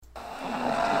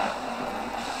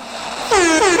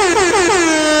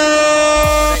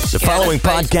following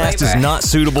podcast is not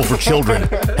suitable for children.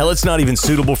 Hell, it's not even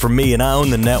suitable for me, and I own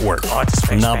the network.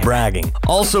 I'm not bragging.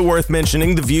 Also worth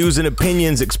mentioning, the views and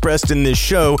opinions expressed in this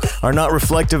show are not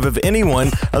reflective of anyone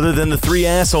other than the three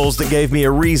assholes that gave me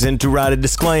a reason to write a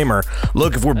disclaimer.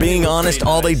 Look, if we're being honest,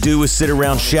 all they do is sit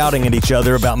around shouting at each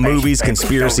other about movies,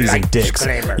 conspiracies, and dicks.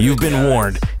 You've been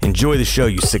warned. Enjoy the show,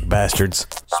 you sick bastards.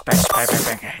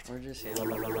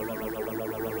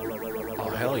 Oh,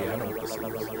 hell yeah, I know what this is.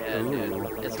 Yeah, dude.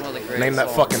 It's one of the greatest Name that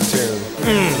songs. fucking tune.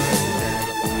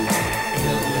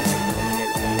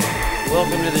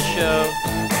 Welcome to the show,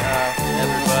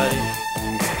 everybody.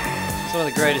 It's one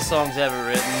of the greatest songs ever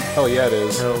written. Hell yeah, it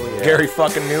is. Gary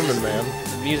fucking Newman, man.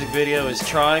 The music video is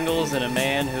triangles and a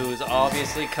man who is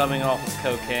obviously coming off of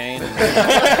cocaine,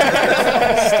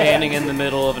 standing in the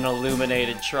middle of an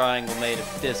illuminated triangle made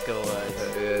of disco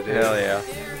lights. Hell yeah.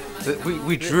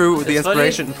 We drew the It's funny,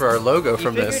 inspiration for our logo You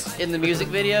from figured this. in the music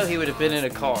video he would have been in a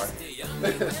car.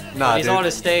 Nah, He's dude. on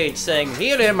a stage saying,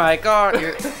 "Here in my car."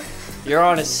 You're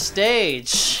on a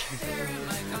stage.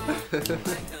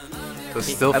 Those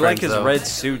still I like frames, his though. red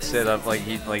suit set up, like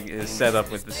he is set up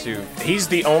with the suit. He's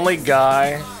the only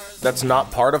guy that's not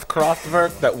part of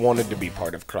Kraftwerk that wanted to be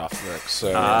part of Kraftwerk. So,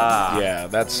 yeah,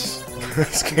 that's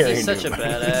scary. He's such a Newman.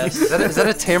 badass. Is that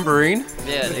a tambourine?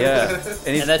 Yeah, dude. Yeah, and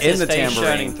he's And that's in his the face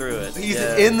tambourine. shining through it. He's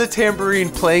yeah. in the tambourine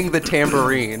playing the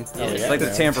tambourine. Yeah, It's like the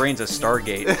tambourine's a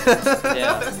Stargate.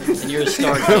 yeah. And you're a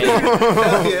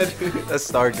Stargate. Yeah, dude. That's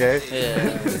Stargate.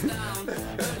 Yeah.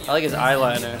 I like his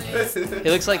eyeliner. He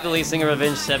looks like the lead singer of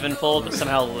Avenged Sevenfold, but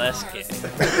somehow less gay.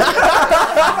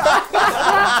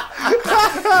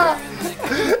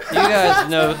 You guys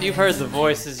know, you've heard the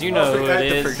voices, you know who it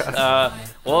is.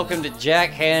 Welcome to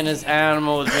Jack Hanna's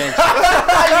Animal Adventure.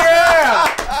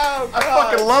 I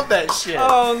fucking love that shit.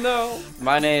 Oh no!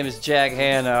 My name is Jack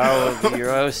Hanna. I will be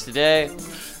your host today.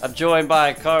 I'm joined by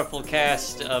a colorful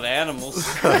cast of animals.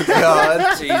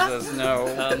 God. Jesus, no.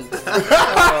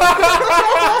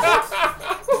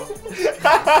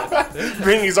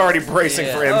 Bingy's already bracing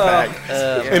for impact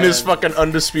in his man. fucking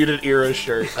Undisputed Era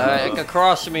shirt.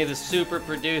 Across from me, the super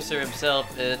producer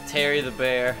himself, Terry the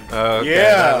Bear. Okay,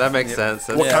 Yeah. that makes sense.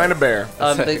 What kind of bear?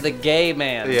 The gay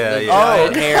man. Yeah, the yeah.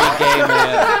 giant, hairy gay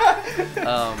man.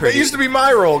 That used to be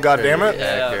my role, goddammit.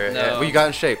 Yeah, Accurate. no. Well, you got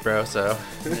in shape, bro, so.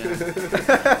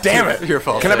 Damn it. Your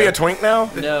fault. Can I be a twink now?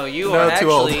 No, you No, are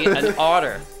too old. actually an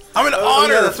otter. I'm an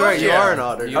otter. Yeah, that's right. Fuck You yeah. are an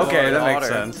otter. You Okay, are an that makes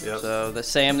otter. sense. Yep. So the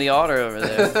Sam the Otter over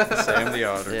there. Sam the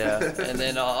Otter. Yeah, and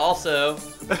then also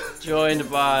joined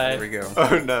by There we go.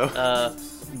 Oh, no.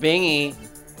 Bingy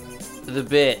the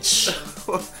bitch.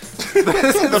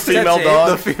 The female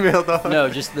dog. The female dog. No,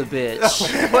 just the bitch.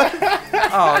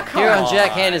 Oh, come Here on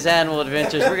Jack Hanna's Animal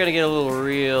Adventures, we're gonna get a little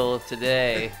real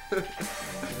today,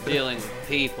 dealing with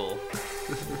people.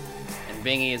 And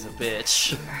Bingy is a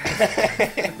bitch.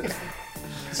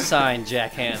 Signed,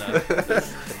 Jack Hanna.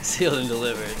 Sealed and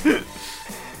delivered.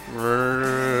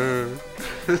 Oh,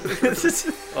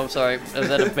 I'm sorry. Is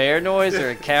that a bear noise or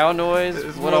a cow noise?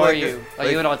 What more are like you? a-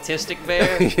 Are you an autistic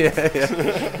bear? Yeah.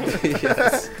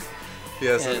 Yes.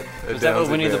 Yes. Yeah. a Was that what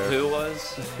Downsy Winnie the bear. Pooh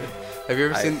was? Have you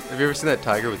ever seen that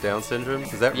tiger with Down syndrome?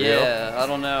 Is that real? Yeah, I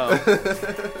don't know.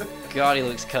 God, he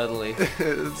looks cuddly.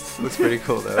 It looks pretty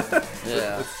cool though.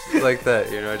 Yeah. It's like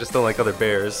that, you know. I just don't like other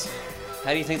bears.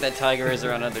 How do you think that tiger is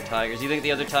around other tigers? Do you think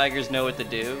the other tigers know what to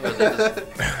do? Or they just,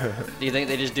 do you think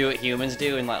they just do what humans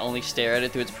do and like only stare at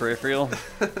it through its peripheral?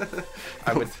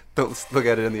 I would Don't look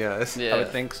at it in the eyes. Yeah. I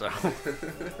would think so.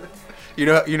 You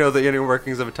know the inner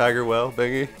workings of a tiger well,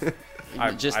 Bingy.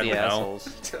 Just I the would know. assholes.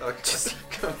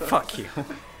 Fuck you.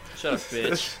 Shut up,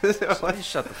 bitch. Why you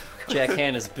shut the fuck Jack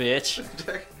Hanna's bitch. up?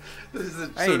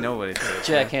 I ain't nobody's bitch.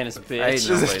 Jack Hanna's I ain't bitch. This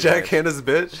is nobody's Jack bitch. Hanna's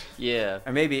bitch. Yeah.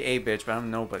 I may be a bitch, but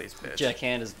I'm nobody's bitch. Jack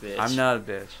Hanna's bitch. I'm not a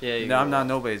bitch. Yeah, you no, I'm are. not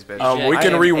nobody's bitch. We I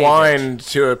can am a rewind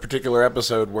to a particular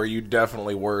episode where you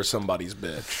definitely were somebody's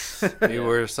bitch. You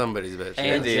were somebody's bitch.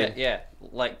 And Indeed. yeah,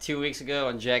 like 2 weeks ago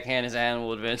on Jack Hanna's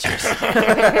Animal Adventures.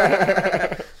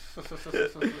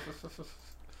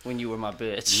 When you were my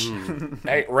bitch.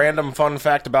 Hey, random fun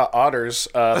fact about otters: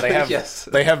 they have Yes.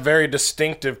 they have very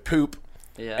distinctive poop,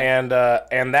 Yeah. and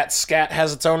that scat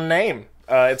has its own name.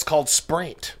 It's called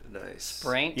spraint. Nice.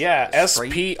 Braint? Yeah,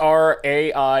 Spraint.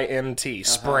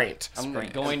 Spraint. I'm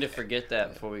going to forget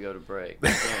that before we go to break.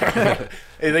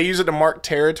 They use it to mark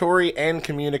territory and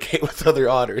communicate with other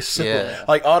otters. Yeah.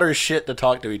 Like otters shit to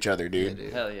talk to each other,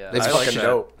 dude. Hell yeah. It's I fucking like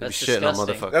dope. They be That's shitting on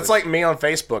disgusting. motherfuckers. That's like me on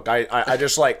Facebook. I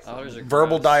just like Otters are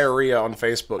verbal gross. diarrhea on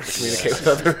Facebook to communicate with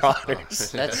other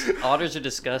otters. Otters are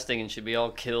disgusting and should be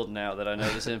all killed now that I know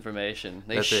this information.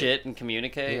 They That's it. shit and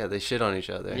communicate. Yeah, they shit on each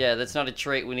other. Yeah, that's not a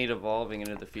trait we need evolving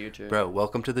into the future. future. Bro,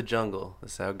 welcome to the jungle.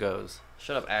 That's how it goes.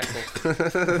 Shut up, Axel.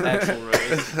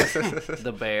 Axl Rose.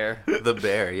 The bear. The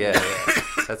bear, yeah.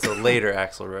 That's a later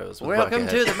Axl Rose. with Welcome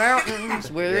Buckethead. to the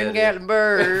mountains. We're in Yeah,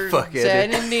 Gatlinburg. Fuck it.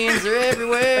 Sad Indians are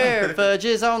everywhere. Fudge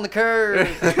is on the curb.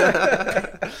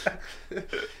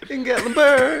 In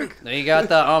Gatlinburg. You got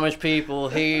the Amish people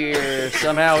here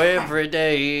somehow every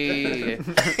day.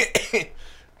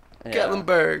 Yeah.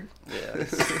 Gatlinburg. Yeah.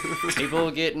 People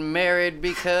getting married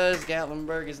because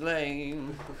Gatlinburg is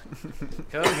lame.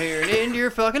 Come here and end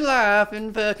your fucking life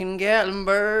in fucking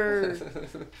Gatlinburg.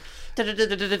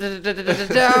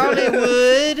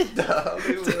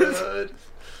 Dollywood.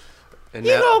 And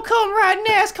You now, gonna come ride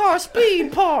NASCAR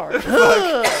speed park?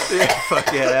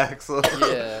 fuck yeah, Axel.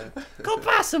 Yeah. Go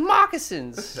buy some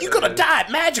moccasins. You're gonna die at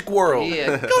Magic World.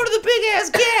 Yeah. Go to the big ass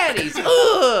Gaddies.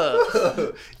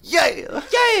 Ugh. Yeah.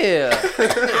 Yeah.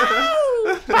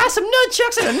 Ow. Buy some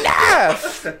nunchucks and a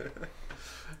knife.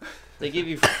 They give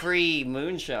you free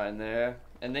moonshine there,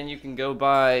 and then you can go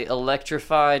buy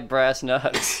electrified brass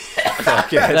nuts.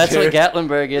 Fuck yeah, That's dude. what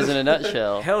Gatlinburg is in a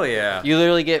nutshell. Hell yeah. You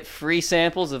literally get free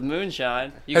samples of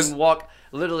moonshine. You can walk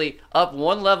literally up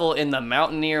one level in the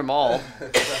Mountaineer Mall,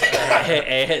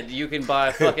 and you can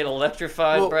buy fucking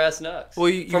electrified brass nuts well,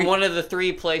 you from can- one of the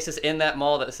 3 places in that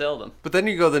mall that sell them. But then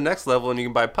you go to the next level and you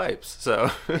can buy pipes.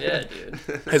 So. Yeah, dude.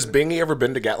 Has Bingy ever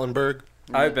been to Gatlinburg?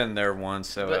 I've been there once.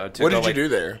 So But- to What go, did you like, do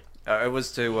there? It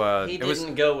was to. He it was.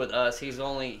 didn't go with us. He's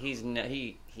not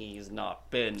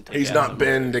been to He's not Gatlinburg.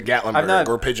 been to Gatlinburg I've not-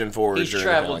 or Pigeon Forge He's or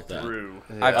anything traveled like that. through.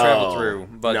 I've traveled through,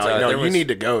 but no, there you was, need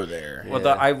to go there. Well,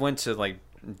 Yeah. I went to like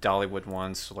Dollywood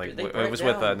once. Like Dude, they it burnt was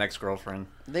with down. an ex-girlfriend.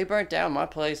 They burnt down my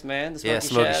place, man. The Yeah,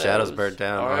 Smoky Smoky Shadows burnt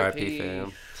down. R.I.P. R.I.P.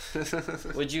 fam.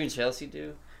 What'd you and Chelsea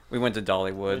do? We went to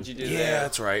Dollywood. What'd you do Yeah, there?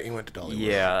 that's right. He went to Dollywood.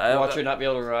 Yeah. Watch her not be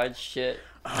able to ride shit.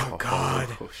 Oh God.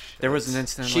 Oh, shit. There was an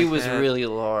incident. She like was that. really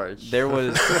large. There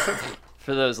was.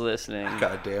 For those listening.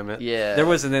 God damn it. Yeah. There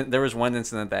was one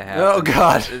incident that happened. Oh,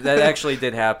 God. That actually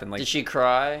did happen. Like. Did she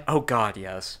cry? Oh God,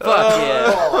 yes. Fuck yeah.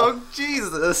 Oh,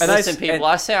 Jesus. And I- Listen, people,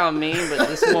 I sound mean, but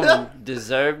this woman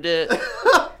deserved it.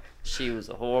 She was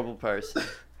a horrible person.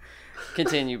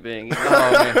 Continue being.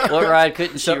 Oh man. What ride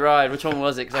couldn't she ride? Which one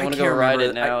was it? Because I want to go can't ride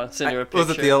remember. it now. Send her a picture. Was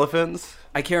it the elephants?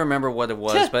 I can't remember what it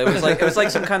was, but it was like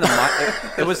some kind of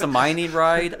it was the mining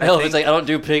ride. I Hell, think. it's like I don't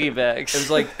do piggybacks.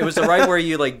 It was the ride where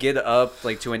you like get up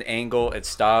like to an angle, it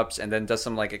stops, and then does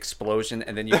some like explosion,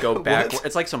 and then you go back.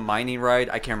 It's like some mining ride.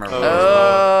 I can't remember. What it was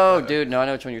called. Oh, dude, no, I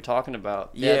know which one you're talking about.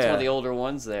 Yeah, it's one of the older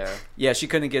ones there. Yeah, she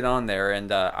couldn't get on there,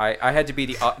 and I had to be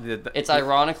the It's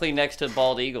ironically next to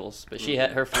Bald Eagles, but she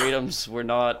had her freedoms were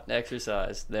not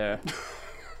exercised there.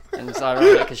 And it's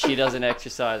ironic because she doesn't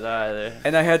exercise either.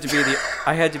 and I had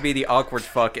to be the awkward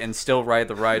fuck and still ride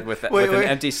the ride with Wait, with an wait.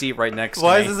 empty seat right next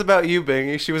Why to is me. this about you,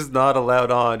 Bingy? She was not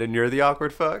allowed on, and you're the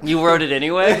awkward fuck? You wrote it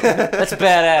anyway? That's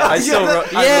badass. I still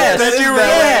wrote. Yes. Then you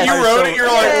Yes. wrote it. You're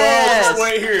like, Yes. well, just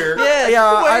wait here. Yeah,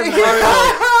 I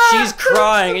wrote it. She's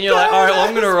crying, and you're like, all right, well,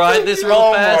 I'm gonna ride this real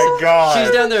Oh fast. my God.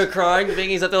 She's down there crying.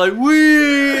 Bingy's up there like,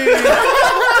 wee.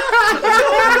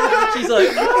 She's like,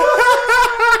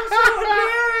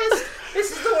 this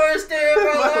is the worst day of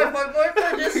my life. My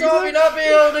boyfriend just saw me not be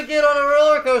able to get on a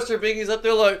roller coaster. Bingy's up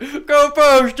there like, go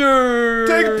poster.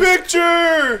 Take a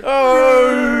picture.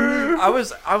 Oh. I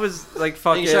was like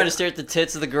fucking. Bingy's trying to stare at the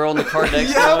tits of the girl in the car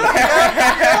next to him.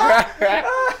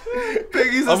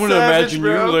 Bingy's a I'm gonna savage, imagine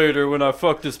bro. you later when I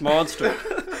fuck this monster.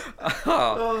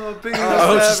 Oh,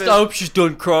 Bingy's I hope she's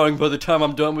done crying by the time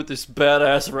I'm done with this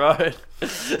badass ride.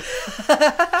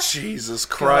 Jesus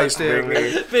Christ, damn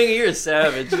Bingy. Bingy, you're a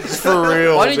savage. For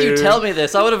real, Why didn't you dude. tell me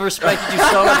this? I would have respected you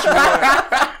so much more.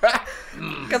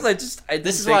 Because I didn't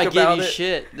This is why I think give about you it.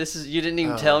 shit. You didn't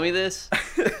even tell me this.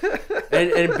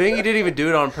 And Bingy didn't even do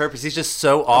it on purpose. He's just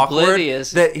so awkward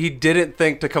Oblivious. that he didn't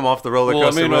think to come off the roller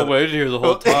coaster. with- waited here the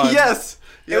whole time. Yes.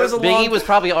 It was a Bingy long. was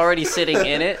probably already sitting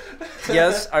in it.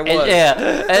 Yes, I was. And,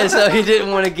 yeah, and so he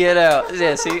didn't want to get out.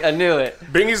 Yeah, see, I knew it.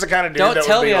 Bingy's the kind of dude Don't that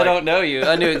tell would be me I like, don't know you.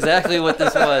 I knew exactly what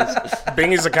this was.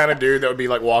 Bingy's the kind of dude that would be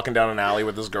like walking down an alley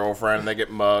with his girlfriend and they get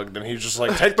mugged and he's just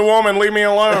like, take the woman, leave me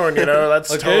alone. You know, that's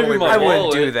gave totally you my I Bingy. wouldn't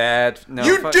wallet. do that. No,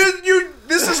 You fuck- did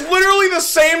this is literally the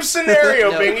same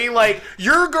scenario, No. Bingy. Like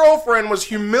your girlfriend was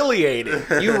humiliated.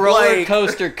 You roller Like-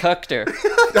 coaster cucked her.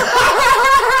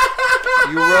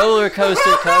 You roller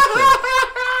coaster cucked her.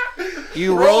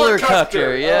 You roller cucked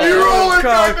her, yeah. You roller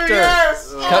Cucked cucked her. yes.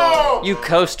 Oh. You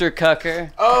coaster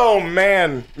cucker. Oh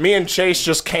man, me and Chase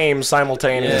just came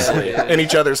simultaneously Yeah. in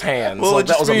each other's hands. Well, like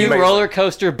that was just You amazing. roller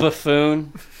coaster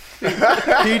buffoon. He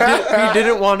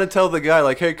didn't want to tell the guy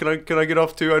like, hey, can I get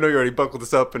off too? I know you already buckled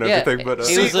this up and everything, but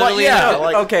he was See, like, literally yeah,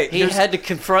 like- okay, he had to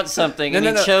confront something, and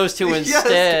he no. chose to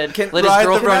instead let his ride the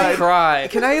girlfriend ride. cry,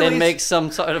 Can I at then least- make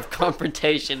some sort of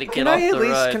confrontation to get Can off I at the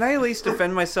least ride. can I at least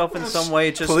defend myself in some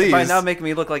way, just Please. by not making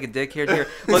me look like a dickhead here?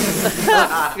 Look,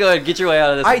 Go ahead, get your way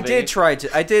out of this. I one, did baby. try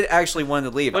to. I did actually want to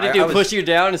leave. What did I he do? was- Push you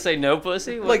down and say no,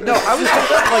 pussy? Like no, I was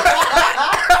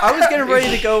I was getting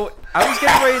ready to go. I was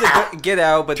getting ready to get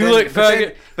out, but Too then, late,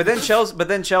 faggot. but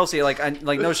then Chelsea, like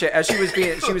no shit. As she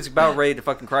was about ready to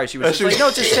fucking cry. She was just she was- like,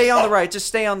 no, just stay on the right. Just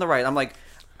stay on the right. I'm like,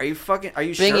 are you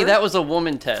Bingy, sure? that was a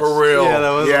woman test. For real. Yeah, that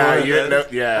was Yeah, one of you those. know,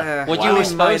 yeah. What Wow. you were Might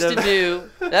supposed to have. do,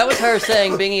 that was her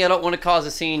saying, Bingy, I don't want to cause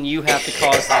a scene. You have to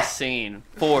cause this scene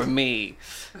for me.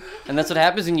 And that's what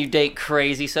happens when you date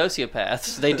crazy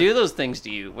sociopaths. They do those things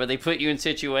to you, where they put you in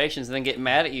situations and then get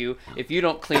mad at you if you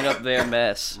don't clean up their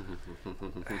mess.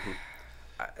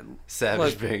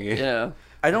 Savage Bingy. Yeah.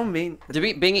 I don't mean. To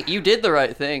be Bingy, you did the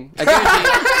right thing. I guarantee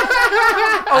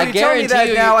Oh, I you tell me that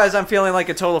guarantee you- now as I'm feeling like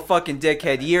a total fucking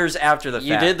dickhead years after the fact.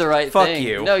 you did the right Fuck thing.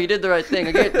 you. No, you did the right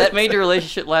thing. That made your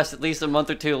relationship last at least a month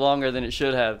or two longer than it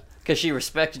should have. Because she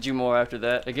respected you more after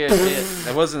that. I guarantee it.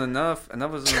 That wasn't enough, and that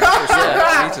wasn't enough.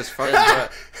 Yeah. Jesus fucking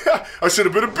Christ. I should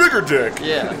have been a bigger dick.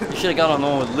 Yeah, you should have got on the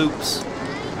one with loops.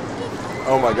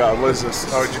 Oh my god, what is this?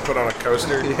 Oh, did you put on a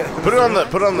coaster? Yeah. Put it on the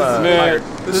Man,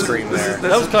 higher screen there.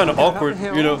 That was kind of awkward,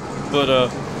 you know, but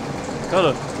kind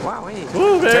of. Wow, wait.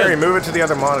 Woo, man. Terry, move it to the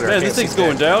other monitor. I Man, can't this thing's see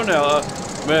going dick. down now.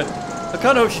 Man, I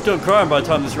kind of hope she's done crying by the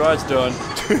time this ride's done.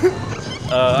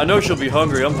 I know she'll be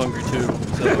hungry. I'm hungry too.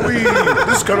 So. Whee,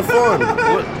 this is kind of fun.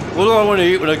 What do I want to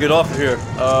eat when I get off of here?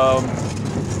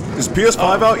 Is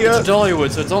PS5 out yet? It's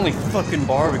Dollywood, so it's only fucking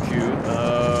barbecue.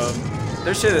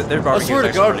 Their I barbecue swear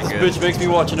is to God, actually if pretty this bitch makes me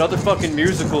watch another fucking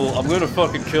musical, I'm gonna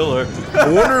fucking kill her. I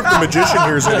wonder if the magician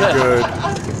here is any good.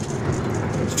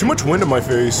 There's too much wind in my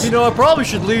face. You know, I probably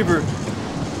should leave her.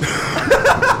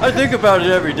 I think about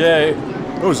it every day.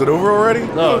 Oh, is it over already?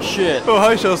 Oh shit. Oh,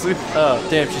 hi, Chelsea. Oh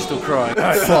damn, she's still crying.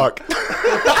 Fuck.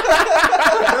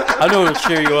 I know it'll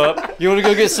cheer you up. You wanna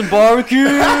go get some barbecue?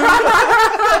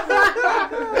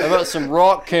 How about some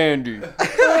rock candy?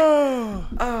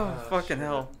 Oh, fucking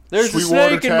hell. There's a Sweetwater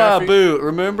snake in my taffy. boot.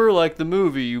 Remember, like the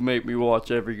movie you make me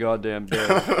watch every goddamn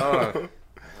day.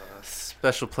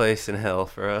 Special place in hell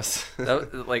for us.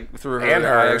 That, like through her, And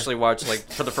her. I actually watched like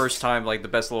for the first time like the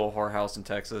Best Little Whorehouse in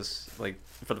Texas, like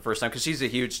for the first time because she's a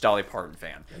huge Dolly Parton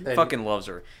fan, fucking loves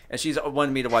her, and she's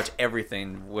wanted me to watch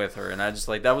everything with her, and I just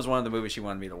like that was one of the movies she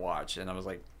wanted me to watch, and I was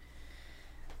like,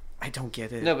 I don't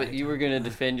get it. No, but you were gonna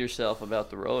defend yourself about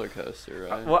the roller coaster,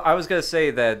 right? Well, I was gonna say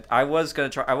that I was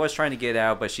trying to get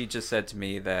out, but she just said to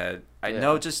me that Yeah.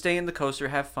 no, just stay in the coaster,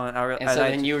 have fun. And so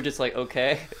then you were just like,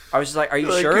 okay. I was just like, are you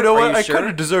Like, sure? you know Are what? you I sure? kind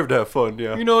of deserve to have fun,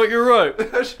 yeah. You know what? You're right.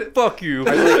 Fuck you.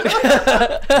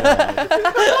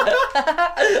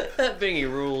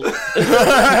 Bingy rules.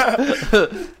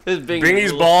 This Bingy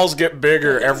Bingy's rules. balls get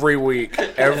bigger every week.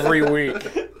 Every week.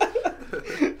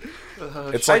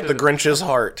 It's like the Grinch's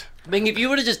heart. Bingy, if you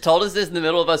would have just told us this in the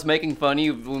middle of us making fun of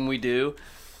you when we do,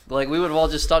 like we would have all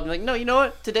just stopped and be like, no, you know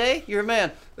what? Today, you're a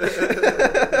man.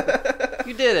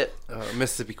 You did it.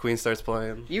 Mississippi Queen starts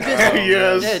playing. You just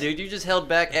Yes. Yeah, dude, you just held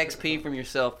back XP from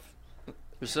yourself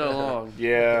for so long.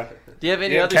 Yeah. Do you have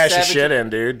any You other cash your savage? shit in,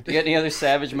 dude. Do you got any other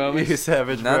savage moments? You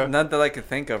savage, bro. Not that I could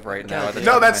think of right now. At the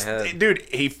No, top that's of my head. dude.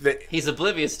 He's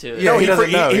oblivious to it. Yeah, No, he he,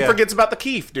 doesn't know, he yeah. forgets about the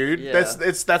keef, dude. Yeah.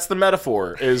 That's the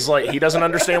metaphor. Is like he doesn't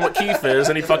understand what keef is,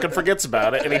 and he fucking forgets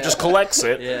about it, and he just collects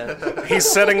it. Yeah. He's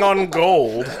sitting on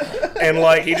gold, and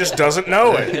like he just doesn't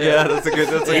know it. Yeah, that's a good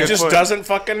He point. just doesn't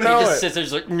fucking He know just it. sits there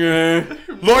just like, nah.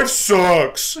 Life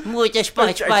sucks. Muchas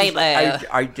much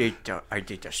I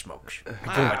did the smokes.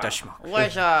 I did the smoke.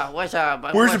 Where's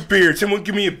Where's the beer? Someone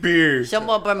give me a beer.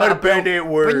 Someone bring I had a bad day at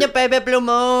work. Bring the baby blue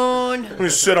moon. I'm gonna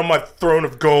sit on my throne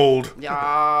of gold.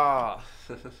 Yeah.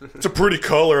 It's a pretty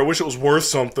color. I wish it was worth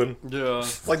something. Yeah.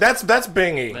 Like that's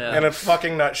Bingy Yeah. in a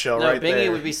fucking nutshell, No, right Bingy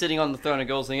there. would be sitting on the throne of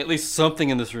gold saying, at least something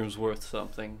in this room's worth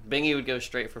something. Bingy would go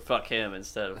straight for fuck him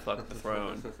instead of fuck the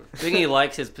throne. Bingy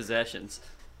likes his possessions.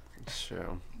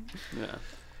 True. Yeah.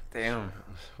 Damn.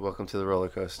 Welcome to the roller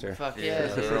coaster. Fuck yeah.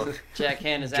 Jack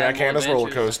Hanna's Jack Animal Hanna's roller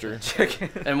Adventures. coaster.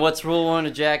 And what's rule one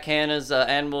of Jack Hanna's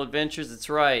Animal Adventures? It's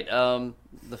right.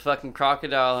 The fucking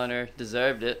crocodile hunter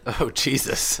deserved it. Oh,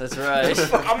 Jesus. That's right.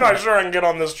 I'm not sure I can get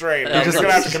on this train. You're just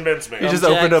gonna have to convince me. You just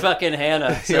Jack opened up. fucking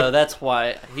Hanna, so that's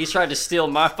why he's tried to steal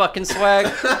my fucking swag.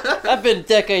 I've been a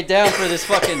decade down for this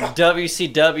fucking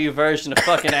WCW version of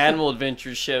fucking Animal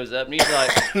Adventures shows up, and he's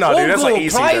like, No, dude, that's go like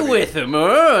play ECW. with him,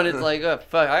 and it's like, oh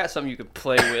fuck, I got something you could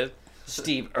play with.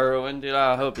 Steve Irwin, dude,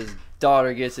 I hope his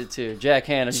daughter gets it too. Jack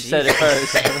Hanna said it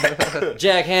first.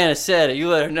 Jack Hanna said it. You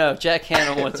let her know. Jack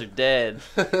Hanna wants her dead.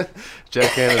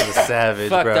 Jack Hanna's a savage,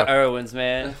 Fuck bro. the Irwins,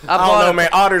 man. I don't know, man.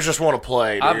 Otters just want to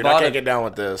play, dude. I bought can't get down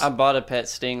with this. I bought a pet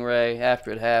stingray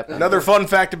after it happened. Another fun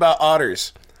fact about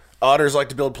otters. Otters like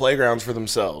to build playgrounds for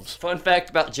themselves. Fun fact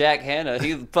about Jack Hanna,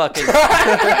 he fucking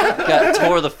got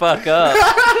tore the fuck up.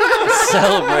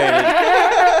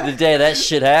 Celebrated the day that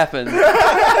shit happened.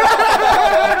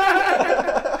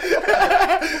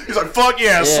 He's like, fuck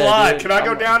yeah, slide. Dude. Can I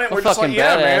go down it? I'm We're just like, fucking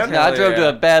yeah, badass. man. I drove to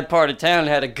a bad part of town and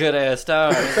had a good ass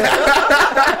time.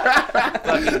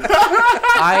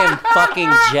 I am fucking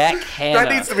Jack Hanna. That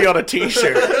needs to be on a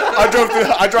t-shirt.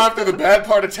 I drive through the bad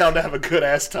part of town to have a good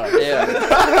ass time. Yeah.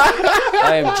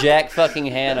 I am Jack fucking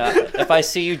Hanna. If I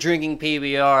see you drinking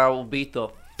PBR, I will beat the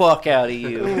fuck out of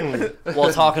you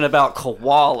while talking about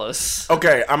koalas.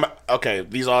 Okay.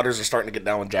 These otters are starting to get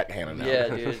down with Jack Hanna now. Yeah,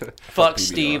 dude. Fuck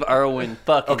Steve Irwin.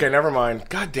 Fucking Okay, never mind.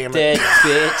 God damn it. dead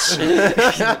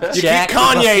bitch. You Jack keep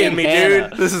Kanye-ing me, Hanna.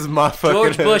 dude. This is my fucking...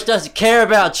 George Bush doesn't care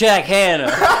about Jack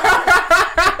Hanna.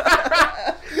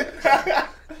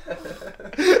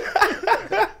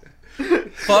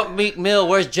 Fuck Meek Mill.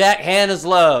 Where's Jack Hanna's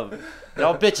love?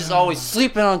 Y'all bitches always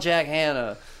sleeping on Jack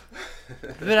Hanna.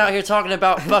 I've been out here talking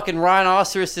about fucking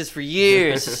rhinoceroses for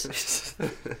years.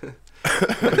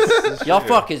 Y'all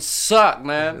fucking suck,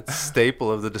 man.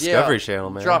 staple of the Discovery Channel,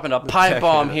 man. Dropping a pipe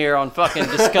bomb here on fucking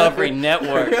Discovery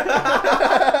Network.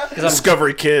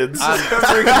 Discovery Kids.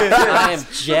 I am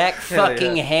Jack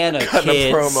fucking Hanna, Cutting a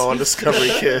kids. promo on Discovery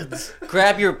Kids.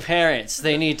 Grab your parents.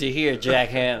 They need to hear Jack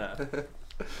Hanna.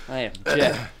 I am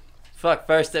Jack. Fuck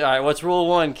first. All right, what's rule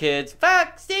 1, kids?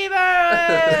 Fuck Steven!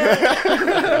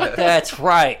 That's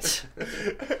right.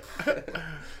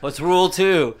 What's rule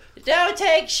 2? Don't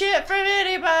take shit from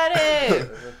anybody.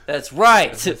 That's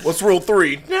right. What's rule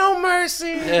 3? No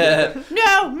mercy.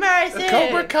 No mercy.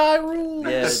 Cobra Kai rules.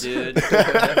 Yeah, dude.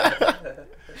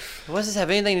 What does this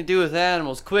have anything to do with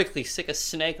animals? Quickly, stick a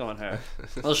snake on her.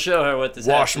 I'll show her what this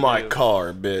has Wash to my do.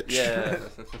 car, bitch. Yeah.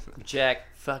 Jack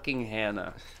fucking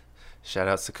Hanna. Shout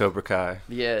outs to Cobra Kai.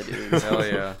 Yeah, dude. Hell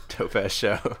yeah. Dope ass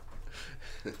show.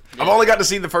 I've only got to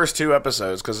see the first 2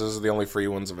 episodes because those are the only free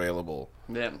ones available.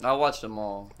 Yeah, I watched them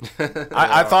all.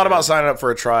 I thought about signing up for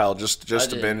a trial just to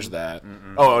didn't. binge that.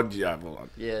 Oh yeah, well,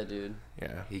 Yeah, dude.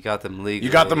 yeah. He got them legal.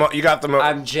 You got them.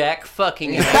 I'm Jack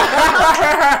fucking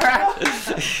Hanna.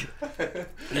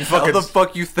 You How fucking the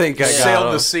fuck you think I got sailed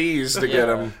him? the seas to get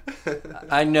them.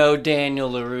 I know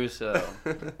Daniel LaRusso.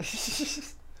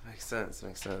 Makes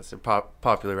sense. They're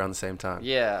popular around the same time.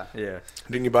 Yeah. Yeah.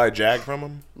 Didn't you buy a Jag from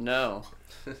him? No.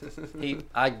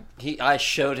 I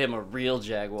showed him a real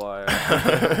jaguar.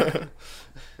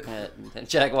 And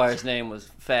Jaguar's name was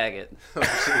Faggot.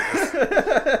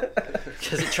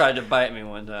 Because it tried to bite me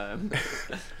one time.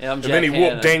 Yeah, I'm And Jack then he Hanna.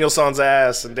 whooped Daniel-san's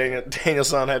ass, and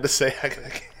Daniel-san had to say,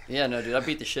 Yeah, no, dude, I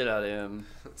beat the shit out of him.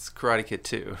 It's Karate Kid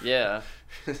 2. Yeah.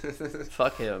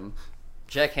 Fuck him.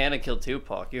 Jack Hanna killed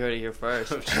Tupac. You heard it here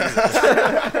first. Oh,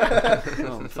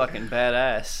 I'm fucking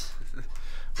badass.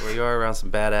 Well, you are around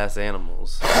some badass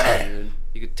animals. Yeah, dude.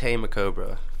 You could tame a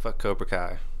cobra. Fuck Cobra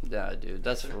Kai. Yeah, dude,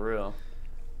 that's for real.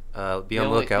 Be on the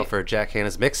only- lookout for Jack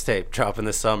Hanna's mixtape dropping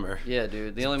this summer. Yeah,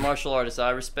 dude. The only martial artist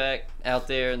I respect out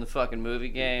there in the fucking movie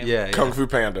game. Yeah, yeah. Kung Fu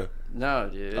Panda. No,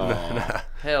 dude. Oh.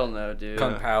 Hell no, dude.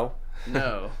 Kung Pao.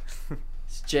 No.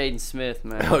 It's Jaden Smith,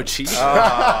 man. Oh, jeez.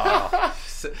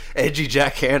 Edgy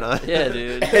Jack Hanna. Yeah,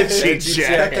 dude. Edgy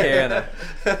Jack Hanna.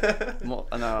 No,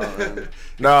 man.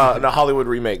 No, Hollywood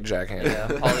remake Jack Hanna.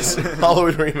 Yeah, Hollywood.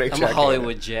 Hollywood remake I'm Jack a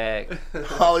Hollywood Jack. Hanna.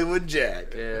 Hollywood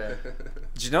Jack. Yeah.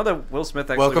 Did you know that Will Smith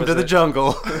actually Welcome was to the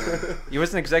jungle. He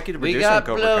was an executive We producer on got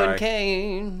Cobra Blow Kai. and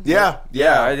Kane. Yeah.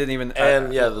 Yeah, I didn't even.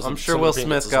 And yeah, I'm sure Will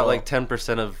Smith got like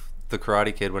 10% of the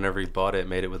Karate Kid whenever he bought it,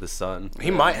 made it with his son.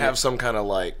 He might have some kind of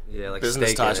like Like business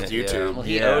stake ties in with it, yeah. YouTube. Well,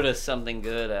 he Yeah. owed us something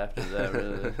good after that,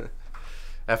 really.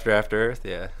 After Earth,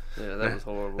 yeah. Yeah, that was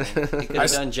horrible. He could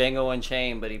have done Django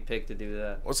Unchained, but he picked to do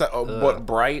that. What's that? Oh, what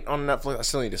Bright on Netflix? I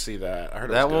still need to see that. I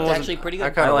heard That it was one good. was actually pretty good. I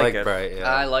kind I of like like it. Bright.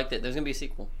 Yeah, I liked it. There's gonna be a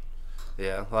sequel.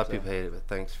 yeah. A lot of people hate it, but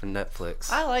thanks for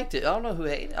Netflix. I liked it. I don't know who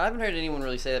hated it. I haven't heard anyone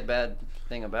really say that bad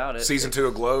thing about it. Season 2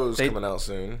 of Glow's They- coming out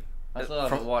soon. I still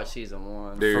haven't watched season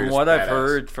 1. Dude, From it's what I've badass.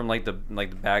 heard from the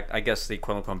back, I guess the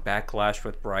quote unquote backlash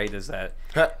with Bright is that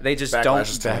Huh. they just Backlash don't.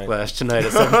 is tonight. Backlash tonight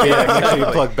at 7 p.m. Make sure you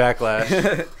plug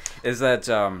Backlash. is that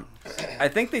I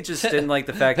think they just didn't like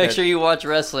the fact Make that sure you watch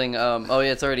wrestling. Oh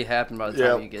yeah, it's already happened by the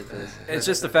time you get this. it's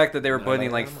just the fact that they were putting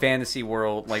like fantasy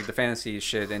world, like the fantasy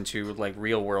shit into like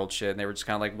real world shit, and they were just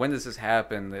kind of like, when does this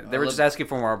happen? They were just asking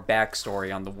for more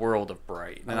backstory on the world of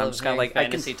Bright, and I'm just kind of like,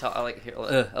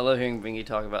 I love hearing Bingy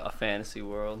talk about a fantasy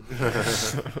world.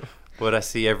 What I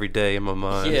see every day in my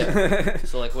mind. Yeah.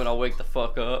 So like when I wake the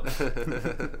fuck up.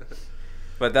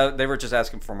 But they were just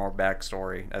asking for more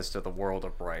backstory as to the world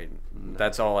of Bright.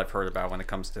 That's all I've heard about when it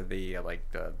comes to the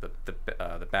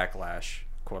the backlash,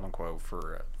 quote unquote,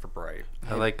 for Bright.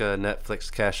 I like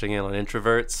Netflix cashing in on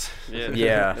introverts.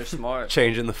 Yeah. They're smart.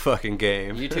 Changing the fucking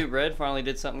game. YouTube Red finally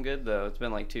did something good though. It's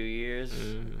been like 2 years.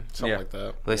 Something like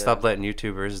that. They stopped letting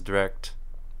YouTubers direct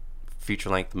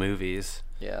feature-length movies.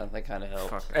 Yeah, that kind of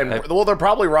helped. And well, they're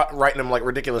probably writing them like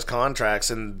ridiculous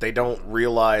contracts, and they don't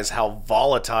realize how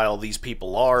volatile these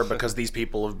people are because these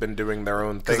people have been doing their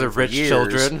own thing. Because they're for rich years.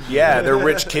 children. Yeah, they're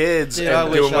rich kids Dude, and I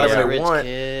wish doing I was whatever a they rich want.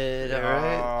 kid.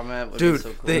 Oh man, it would Dude, be so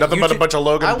cool. they- Nothing but a bunch of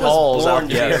Logan I was Pauls born out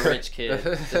to there. be a rich kid.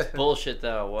 It's bullshit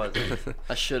that I wasn't.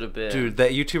 I should have been. Dude,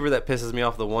 that YouTuber that pisses me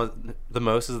off the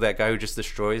most is that guy who just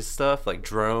destroys stuff like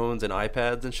drones and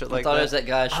iPads and shit like I thought that. it was that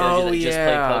guy I showed you that just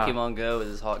yeah. played Pokemon Go with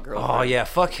his hot girlfriend. Oh yeah,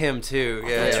 fuck him too.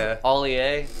 Yeah. Ollie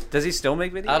A. Does he still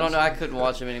make videos? I don't know. I couldn't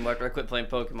watch him anymore after I quit playing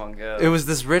Pokemon Go. It was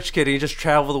this rich kid. He just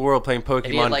traveled the world playing Pokemon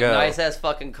and he had like Go. nice ass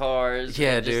fucking cars.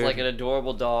 Yeah, and just dude. like an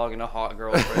adorable dog and a hot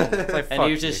girlfriend. Like, and fuck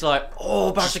he was just like, oh,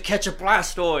 about to catch a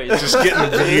Blastoise. Just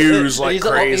getting views like He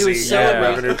crazy. was so yeah.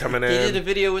 rich. Revenue coming He did a in.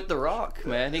 video with The Rock,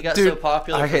 man. He got Dude, so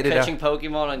popular I for hated catching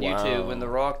Pokemon on YouTube. Wow. When The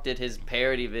Rock did his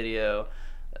parody video,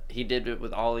 he did it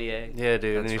with Ollie A. Yeah,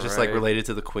 dude, and That's he's just like right. related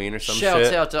to the Queen or some Shouts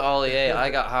shit. out to Ollie A. I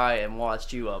got high and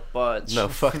watched you a bunch. No,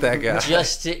 fuck that guy.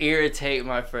 Just to irritate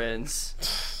my friends.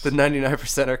 The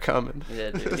 99% are coming. Yeah,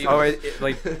 dude. He Oh, was-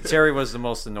 like Terry was the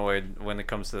most annoyed when it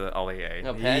comes to Ollie A.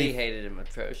 no, Patty hated him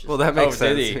atrocious. Well, that makes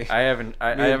Did sense. he? I haven't Me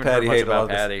and heard Patty much hate all about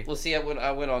this. Patty. Well, see, I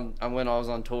was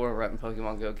on tour right when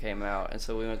Pokemon Go came out, and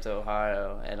so we went to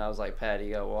Ohio, and I was like, Patty,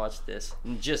 you gotta watch this,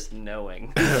 and just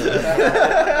knowing.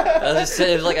 I just said,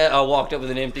 it was like I walked up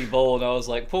with an empty bowl, and I was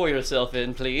like, pour yourself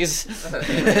in, please. The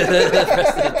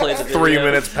rest of it played the 3 video.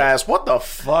 minutes past. What the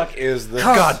fuck is this?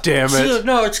 God damn it.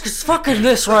 No, it's fucking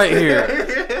this right here.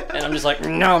 And I'm just like,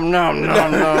 no.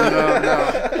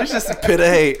 It's just a pit of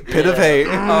hate. Pit of hate.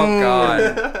 Oh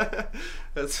God.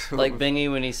 That's Like Bingy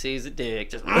when he sees a dick,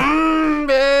 just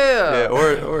yeah,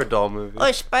 or a doll movie.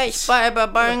 a space baby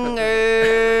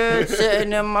banger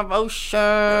sitting in my ocean.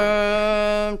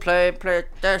 Play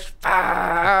this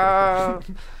fire.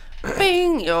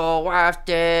 Bing, your wife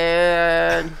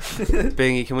dead.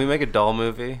 Bingy, can we make a doll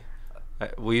movie?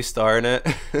 Will you star in it?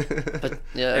 But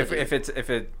yeah, If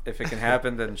it can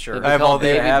happen, then sure. It'd I have all the-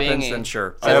 If it Baby happens, Bingy. then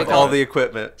sure. I have all the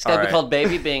equipment. it's gotta be Alright. called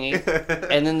Baby Bingy,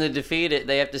 and then to defeat it,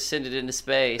 they have to send it into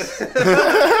space.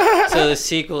 So the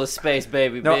sequel is Space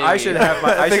Baby No, Bingy. I should have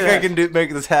my. I think I can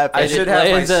make this happen. I And should it have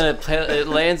lands my- it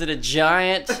lands in a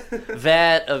giant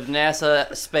vat of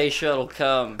NASA space shuttle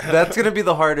cum. That's gonna be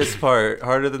the hardest part.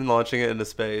 Harder than launching it into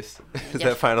space. Is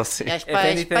that final scene? Yes, If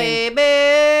anything-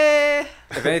 baby.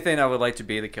 If anything, I would like to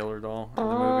be the killer doll in the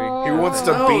movie. He wants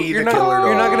to be you're the not, killer doll.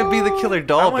 You're not gonna be the killer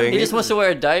doll, wanna- Bingy. He just wants to wear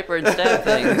a diaper and stab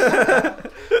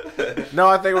things. No,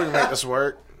 I think we can make this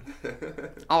work.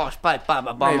 Oh, Space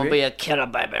Baby Bumble be a killer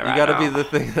baby. You gotta be the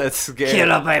thing that's scared.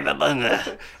 killer baby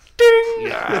bunga.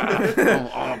 Yeah.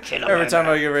 Oh, killer Every baby. time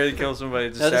I get ready to kill somebody,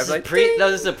 just No, stab this is like.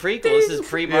 this is a prequel. This is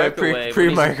pre-microwave.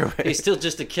 pre-microwave. He's still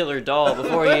just a killer doll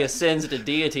before he ascends to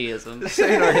deityism.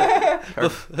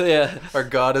 Yeah. Our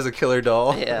god is a killer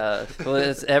doll. Yeah.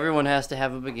 Well, everyone has to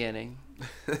have a beginning.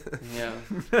 Yeah.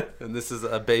 And this is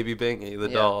a baby Bingy, the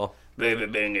Yeah. doll. Baby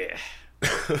Bingy.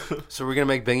 So we're gonna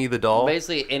make Bingy the doll?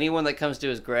 Basically, anyone that comes to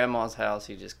his grandma's house,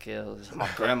 he just kills. My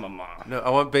grandmama. No, I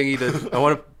want Bingy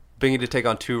to take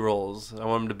on two roles. I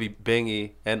want him to be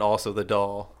Bingy and also the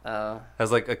doll.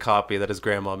 As like a copy that his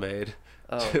grandma made.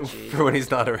 Oh, jeez. For when he's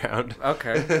not around.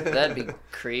 Okay. That'd be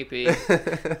creepy.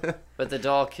 But the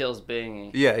doll kills Bingy.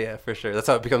 Yeah, for sure. That's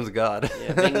how it becomes a god.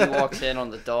 Yeah, Bingy walks in on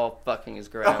the doll fucking his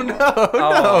grandma.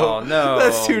 Oh no.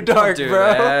 That's too dark, Don't do bro.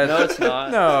 that. No, it's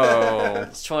not. No.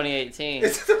 It's 2018.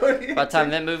 By the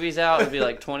time that movie's out, it'll be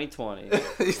like 2020.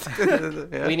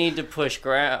 Yeah. We need to push push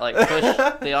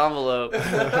the envelope,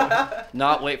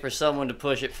 not wait for someone to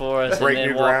push it for us Break and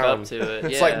then new walk ground. up to it.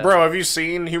 It's Yeah. like, bro, have you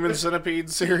seen Human Centipede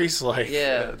series? Like, Yeah,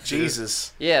 Yeah.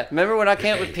 Jesus. Yeah. Remember when I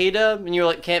camped with P-Dub and you were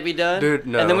like, can't be done? Dude,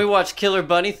 no. And then we watched Killer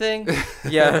Bunny Thing.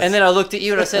 Yeah. And then I looked at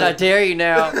you and I said, I dare you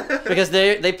now. Because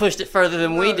they pushed it further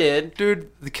than we did. Dude,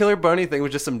 the Killer Bunny thing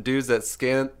was just some dudes that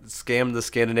scammed the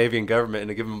Scandinavian government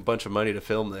and give them a bunch of money to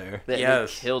film there. They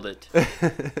Yes. killed it.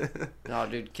 No,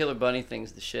 dude, Killer Bunny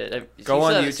Thing's the shit. You Go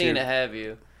on still haven't YouTube. seen it, have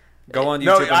you? Go on YouTube.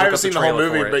 No, and look I haven't up seen the whole trailer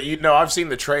movie, for it. but I've seen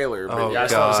the trailer. But Oh, I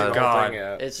still haven't seen the whole God. thing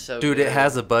yet. It's so Dude, good. it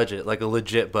has a budget, like a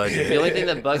legit budget. The only thing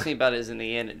that bugs me about it is in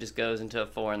the end, it just goes into a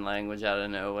foreign language out of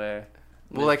nowhere.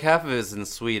 Well, like half of it is in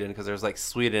Sweden because there's like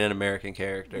Sweden and American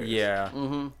characters. Yeah.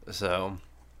 Mm-hmm. So,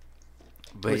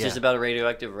 but Which yeah. is about a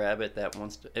radioactive rabbit that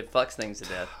wants to. It fucks things to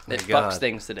death. my It God. fucks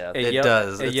things to death. It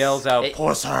does. It It's- yells out, It-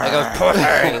 "Pussy!" I go,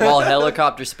 "Pussy!" while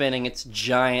helicopter spinning its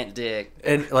giant dick.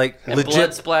 and like And legit,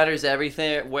 blood splatters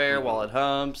everywhere while it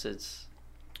humps. It's.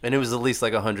 and it was at least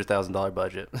like $100,000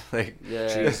 budget. Like, Yeah.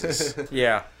 Jesus.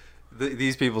 Yeah.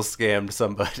 these people scammed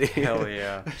somebody. Hell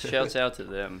yeah. Shouts out to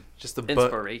them. Just a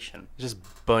Inspiration. just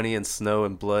bunny and snow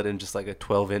and blood and just like a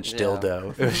 12-inch Yeah.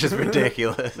 dildo. It was just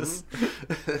ridiculous.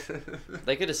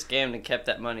 They could have scammed and kept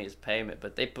that money as payment,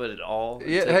 but they put it all.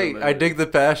 Yeah, into the hey, I movie. dig the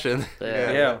passion.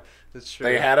 Yeah. Yeah. It's true.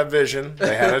 They had a vision.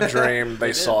 They had a dream. They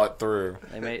did. saw it through.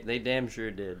 They damn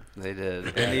sure did. They did.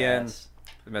 In the end, Yes.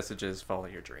 the message is follow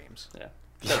your dreams. Yeah.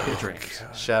 Follow your dreams.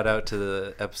 Shout out to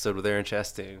the episode with Aaron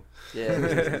Chastain.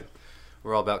 Yeah.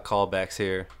 We're all about callbacks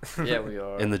here Yeah, we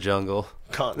are. in the jungle.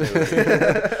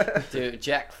 Continuity. Dude,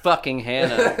 Jack fucking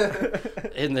Hannah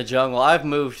in the jungle. I've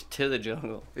moved to the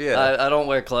jungle. Yeah. I don't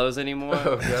wear clothes anymore.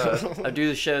 Oh god. I do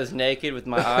the shows naked with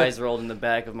my eyes rolled in the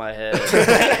back of my head.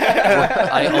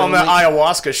 I On only, the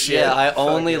ayahuasca shit. yeah, I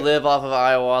only live off of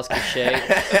ayahuasca shake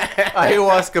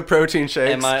Ayahuasca protein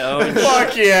shakes. and my own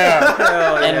Fuck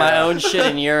yeah. and my own shit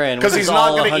and urine. Because which he's is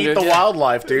not all going to eat 100 the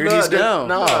wildlife, dude. No, He's No,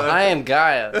 gonna, I am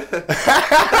Gaia.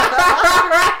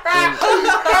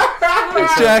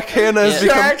 Jack Hanna has Yeah.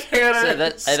 become. Jack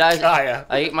Hanna. So that, and Gaia.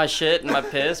 I eat my shit and my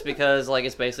piss because like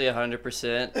it's basically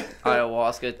 100%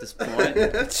 ayahuasca at this point.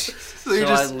 So you're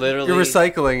so I just literally- you're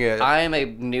recycling it. I am a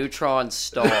neutron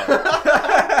star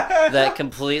that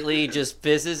completely just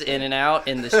fizzes in and out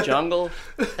in this jungle,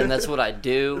 and that's what I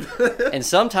do. And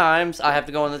sometimes I have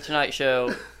to go on the Tonight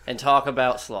Show and talk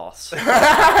about sloths.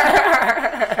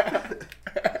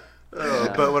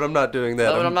 But when I'm not doing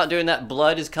that, But when I'm not doing that,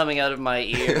 blood is coming out of my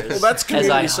ears. Well, that's as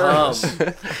I community hum service.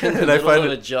 in the And I middle find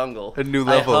of a it jungle. a new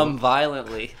level I hum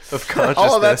violently. of consciousness.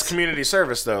 All of that's community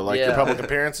service, though. Like your Yeah. public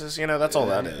appearances, that's all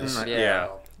that is. Yeah.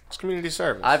 It's community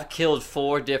service. I've killed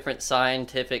 4 different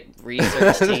scientific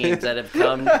research teams that have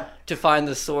come to find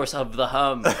the source of the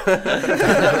hum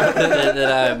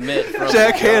that I emit from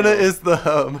Jack the Hanna jungle. is the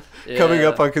hum coming Yeah.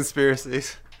 up on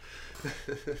conspiracies.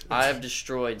 I have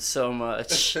destroyed so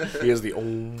much. He is the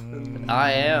only.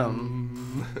 I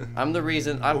am. I'm the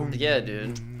reason. Yeah,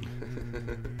 dude.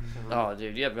 Oh,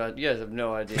 dude, you guys have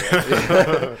no idea.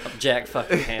 I'm Jack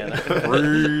fucking Hanna.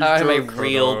 I'm a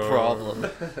real problem.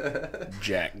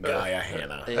 Jack Gaia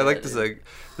Hanna. Yeah, I like this dude.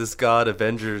 this God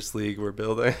Avengers League we're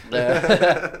building.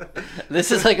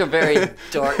 This is like a very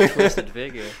dark, twisted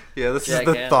figure. Yeah, this Jack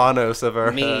is the Hanna. Thanos of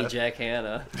our Me, Jack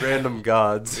Hanna. random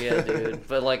gods. Yeah, dude.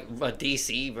 But like a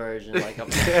DC version. Like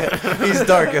I'm He's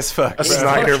dark as fuck. A bro.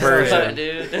 Snyder version.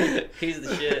 dude. He's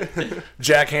the shit.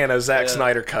 Jack Hanna, Zack Yeah.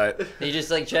 Snyder cut. He just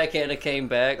like Jack Hanna came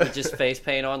back with just face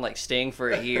paint on, like Sting for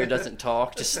a year, doesn't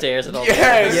talk, just stares at all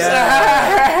Yes.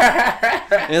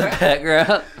 in the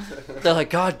background. They're like,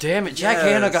 God damn it, Jack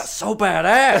Hanna got so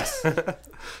badass.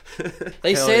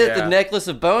 They Hell say that yeah. the necklace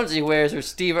of bones he wears are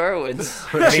Steve Irwin's.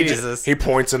 Jesus. He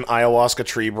points an ayahuasca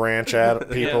tree branch at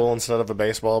people instead of a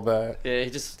baseball bat. Yeah,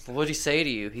 what'd he say to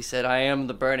you? He said, I am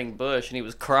the burning bush, and he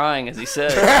was crying as he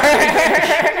said it.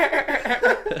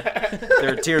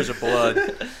 There are tears of blood.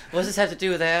 What does this have to do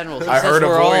with animals? He I says heard a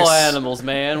we're all voice. animals,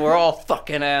 man. We're all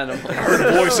fucking animals. I heard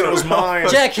a voice and it was mine.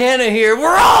 Jack Hanna here.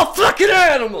 We're all fucking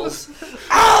animals.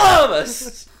 All of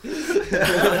us.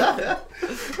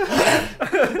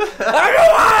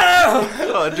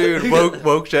 Oh, dude,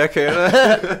 woke Jack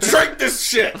Hanna. Drink this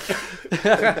shit.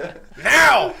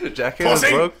 Now. Jack Hanna's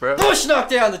Pussy. woke, bro. Bush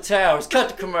knocked down the towers. Cut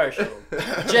the commercial.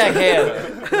 Jack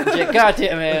Hanna.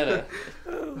 Goddamn Hanna.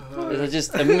 They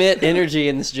just emit energy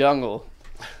in this jungle.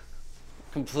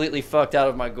 Completely fucked out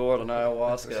of my gourd on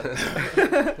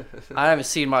ayahuasca. I haven't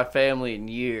seen my family in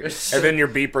years. And then your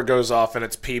beeper goes off and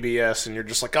it's PBS and you're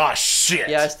just like, oh shit.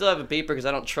 Yeah, I still have a beeper because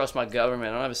I don't trust my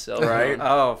government. I don't have a cell phone. Right.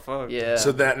 Oh, fuck. Yeah.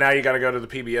 So that now you got to go to the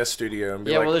PBS studio and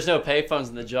be Yeah, like, well, there's no payphones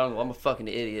in the jungle. I'm a fucking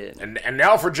idiot. and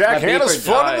now for Jack My Hanna's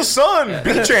beeper Fun in the died. Sun,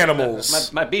 beach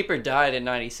animals. My beeper died in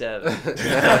 '97.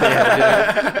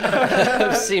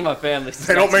 I've seen my family.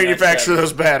 They don't manufacture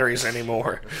those batteries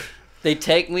anymore. They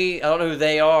take me. I don't know who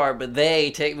they are, but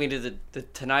they take me to the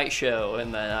Tonight Show,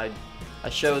 and then I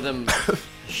show them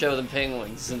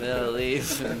penguins, and then I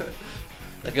leave. And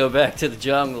I go back to the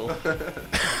jungle.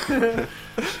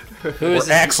 Where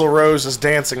Axl Rose is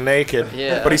dancing naked,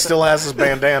 but he still has his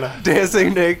bandana.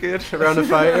 Dancing naked around a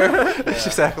fire. It's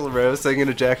just Axl Rose singing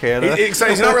to Jack Hanna.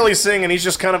 He's not really singing. He's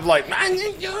just kind of like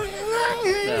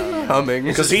humming.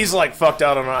 Because he's like fucked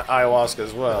out on ayahuasca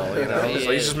as well. You know,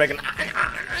 so he's just making.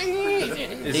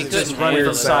 He's just running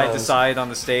from side to side on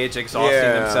the stage,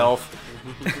 exhausting himself.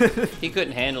 He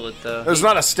couldn't handle it though. There's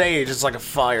not a stage; it's like a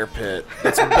fire pit.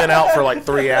 It's been out for like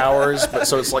 3 hours, but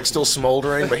so it's like still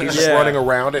smoldering. But he's just running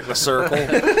around it in a circle.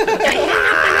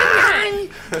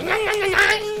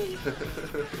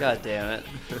 God damn it!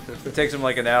 It takes him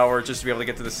like an hour just to be able to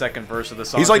get to the second verse of the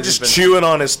song. He's like just chewing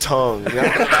on his tongue.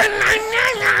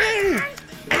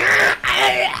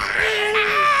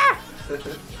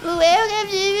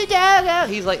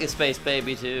 He's like a space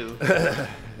baby too.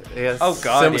 Yes. Oh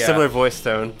God! Similar voice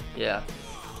tone. Yeah.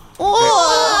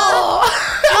 Oh,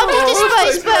 welcome to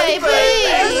space,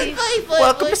 baby.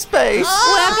 Welcome to space.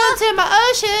 Welcome to my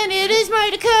ocean. It is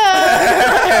made to come.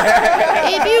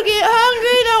 If you get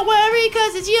hungry, don't worry,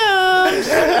 'cause it's yours.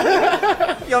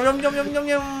 Yum yum yum yum yum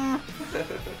yum.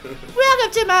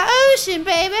 Welcome to my ocean,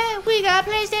 baby. We got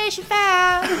PlayStation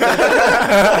 5.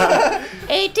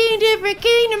 18 different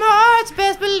Kingdom Hearts.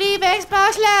 Best believe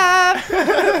Xbox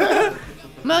Live.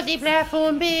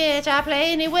 Multi-platform, bitch. I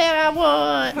play anywhere I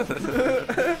want.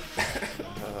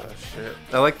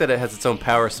 I like that it has its own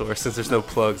power source since there's no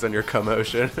plugs on your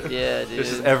Commotion. Yeah, dude. It's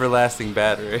just everlasting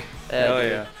battery. Hell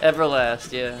yeah.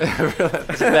 Everlast, yeah.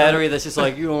 It's a battery that's just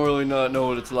like, you don't really not know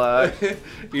what it's like.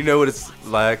 You know what it's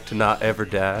like to not ever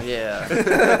die. Yeah.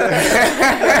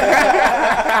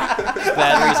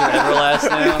 Batteries are Everlast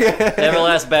now.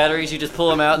 Everlast batteries, you just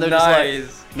pull them out and they're just like,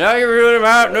 now you really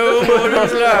might know what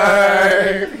it's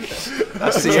like.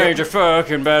 I see change your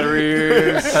fucking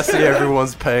batteries. I see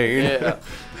everyone's pain. Yeah.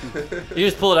 You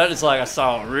just pull it out and it's like, I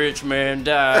saw a rich man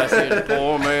die, I see a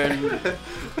poor man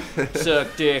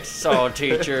suck dicks, saw a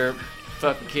teacher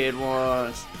fuck a kid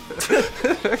once.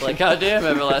 Like, goddamn,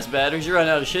 Everlast batteries, you run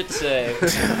out of shit to say.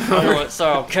 I know it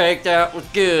saw caked out was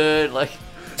good. Like,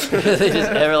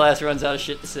 Everlast runs out of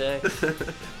shit to say.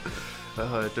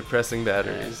 Oh, depressing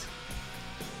batteries.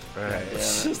 Alright,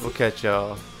 we'll catch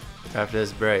y'all after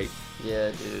this break.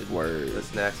 Yeah, dude. Word.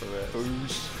 That's Axl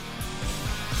Rose.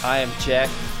 I am Jack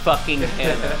fucking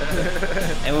Hanna.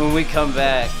 And when we come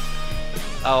back,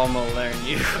 I'm gonna learn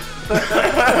you.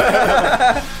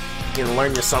 You can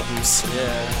learn your somethings.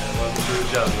 Yeah. Welcome to the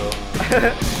jungle.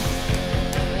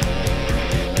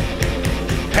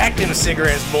 Packed in the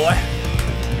cigarettes, boy.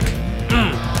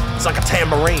 It's like a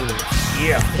tambourine.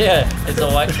 Yeah. Yeah, it's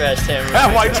a white trash tambourine.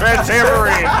 That white trash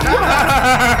tambourine.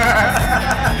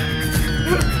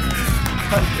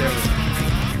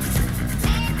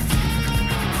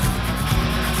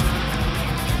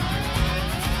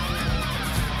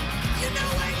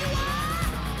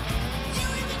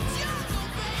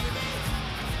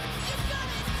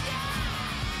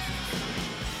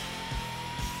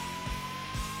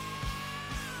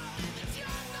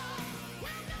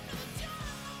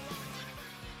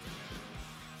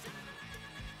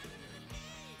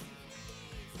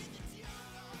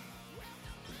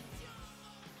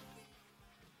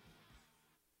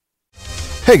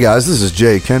 Hey guys, this is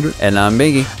Jay Kendrick. And I'm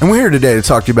Biggie. And we're here today to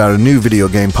talk to you about a new video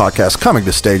game podcast coming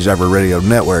to Stage Diver Radio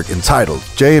Network entitled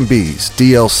J&B's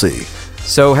DLC.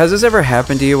 So, has this ever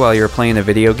happened to you while you were playing a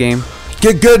video game?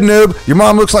 Get good, noob. Your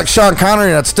mom looks like Sean Connery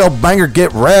and that stealth banger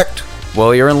Get Wrecked.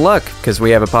 Well, you're in luck, because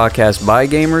we have a podcast by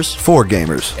gamers. For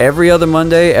gamers. Every other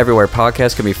Monday, everywhere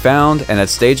podcasts can be found, and at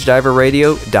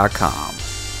StageDiverRadio.com.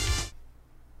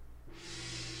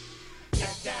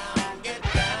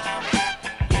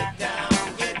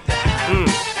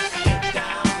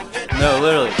 No,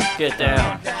 literally, get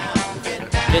down.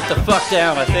 Get the fuck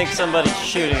down. I think somebody's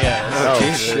shooting at us. Oh,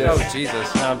 Jesus. Oh,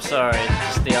 Jesus. I'm sorry,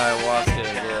 just the ayahuasca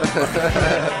again.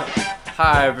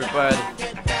 Hi, everybody.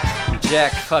 I'm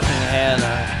Jack fucking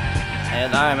Hanna,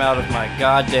 and I'm out of my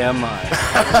goddamn mind.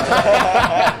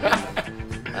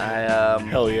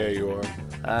 Hell yeah, you are.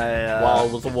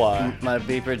 Wild with a Y. My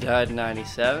beeper died in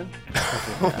 '97. I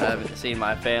haven't seen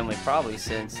my family probably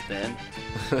since then.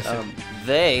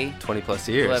 They, 20 plus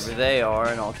years. whoever they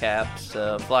are, in all caps,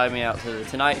 fly me out to the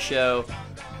Tonight Show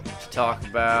to talk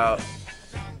about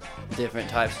different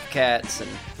types of cats and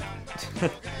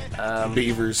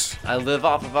Beavers. I live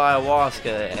off of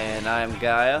ayahuasca, and I'm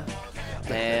Gaia,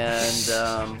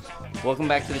 and Welcome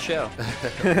back to the show.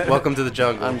 Welcome to the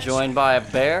jungle. I'm joined by a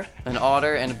bear, an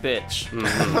otter, and a bitch.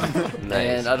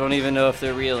 Nice. And I don't even know if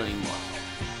they're real anymore.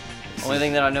 Only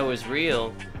thing that I know is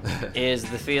real is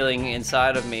the feeling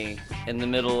inside of me in the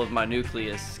middle of my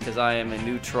nucleus, because I am a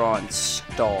neutron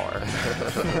star.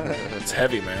 It's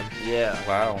heavy, man. Yeah.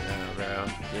 Wow.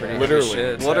 Yeah.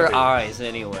 Literally. What are eyes,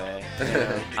 anyway?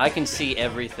 I can see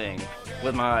everything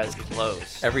with my eyes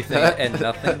closed. Everything and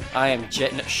nothing. I am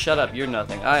Jack. No, shut up, you're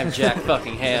nothing. I am Jack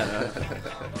fucking Hanna.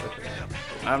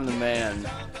 I'm the man.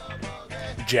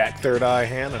 Jack Third Eye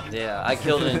Hannah. Yeah, I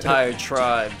killed an entire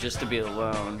tribe just to be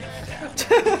alone.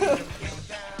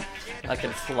 I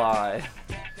can fly.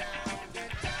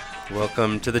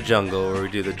 Welcome to the jungle, where we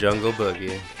do the jungle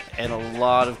boogie. And a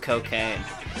lot of cocaine.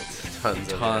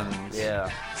 Tons.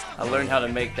 Yeah. I learned how to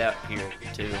make that here,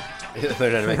 too.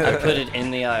 Learn how to make I that. put it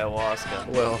in the ayahuasca.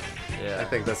 Well, Yeah. I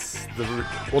think that's the.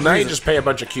 Well, now you just pay a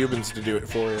bunch of Cubans to do it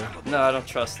for you. No, I don't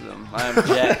trust them. I am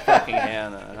Jack fucking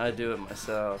Hanna, and I do it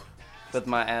myself. With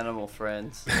my animal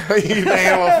friends. You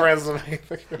animal friends.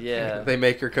 Yeah. They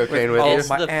make your cocaine with all you. It's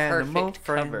my the animal perfect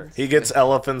cover. He gets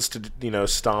elephants to,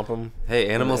 stomp him. Hey,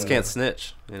 animals can't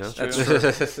snitch. You know. That's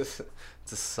It's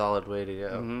a solid way to go.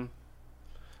 Mm-hmm.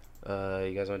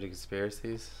 You guys want to do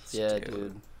conspiracies? Yeah,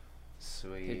 dude.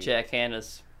 Sweet. Jack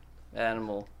Hanna's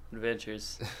animal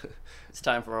adventures. It's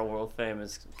time for our world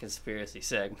famous conspiracy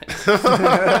segment.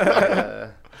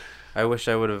 I wish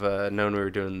I would have known we were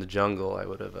doing the jungle. I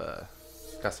would have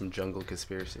got some jungle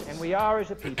conspiracies. And we are,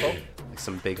 as a people, Like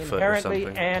some Bigfoot or inherently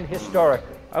something. and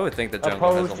historically I would think the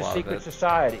jungle has opposed a to lot secret of it.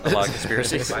 society. A lot of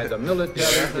conspiracies. The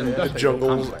military The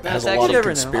jungle has a actually- lot you of never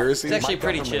know. conspiracies. It's actually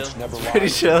pretty chill. Pretty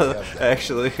chill,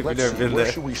 actually. We've never been Where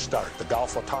there. should we start? The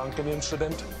Gulf of Tonkin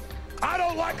incident? I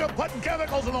don't like them putting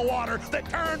chemicals in the water that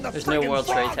turn the There's no freaking World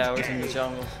Trade frogs Towers gay. in the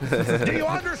jungle. Do you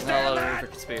Not a understand lot of room for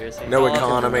that? conspiracy. No Not a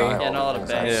lot of- economy. Yeah, not a lot of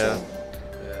banks. Yeah.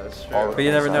 Yeah, that's true. But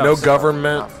you never know. No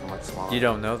government. You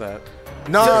don't know that.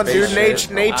 No, dude.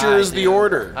 Nature is the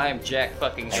order. I am Jack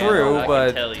fucking Hanna, True, I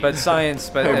can tell you. but science,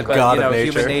 but God you know, of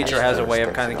nature. human nature has a way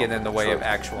of kind of getting in the way of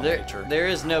actual nature. There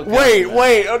is no Wait.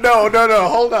 government. Oh, no.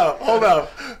 Hold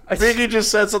up. Biggie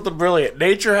just said something brilliant.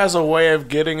 Nature has a way of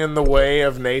getting in the way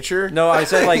of nature. No, I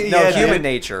said no. Yeah, Human dude.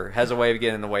 nature has a way of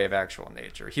getting in the way of actual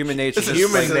nature. Human nature. just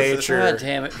Human like- nature God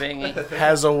damn it, Bingy.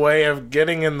 has a way of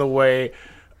getting in the way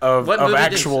of What movie did-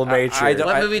 actual nature. I don't-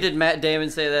 What movie did Matt Damon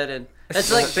say that in? That's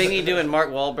like Bingy doing Mark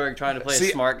Wahlberg trying to play See,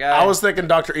 a smart guy. I was thinking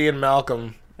Dr. Ian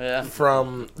Malcolm Yeah.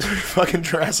 from fucking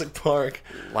Jurassic Park.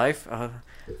 Life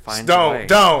finds a way.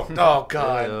 Don't. Oh,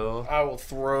 God. Ew. I will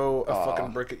throw a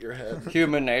fucking brick at your head.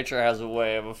 Human nature has a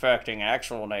way of affecting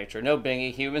actual nature. No,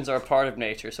 Bingy, humans are a part of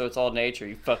nature, so it's all nature,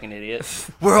 you fucking idiot.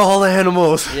 We're all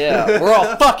animals. Yeah, we're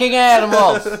all fucking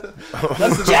animals.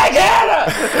 I'm Jack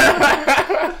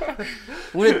Hanna!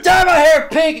 When I dye my hair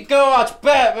pink and go watch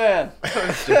Batman.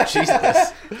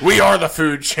 Jesus. We are the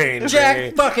food chain, Jack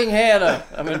Bingy. fucking Hanna.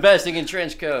 I'm investing in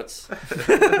trench coats.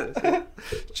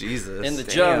 Jesus. In the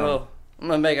Damn. jungle. I'm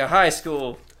gonna make a high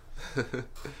school.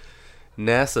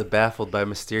 NASA baffled by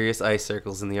mysterious ice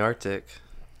circles in the Arctic.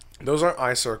 Those aren't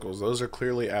eye circles. Those are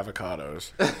clearly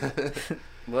avocados.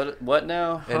 What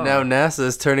now? And now NASA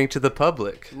is turning to the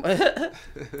public.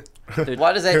 Dude,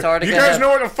 why does Antarctica You guys have, know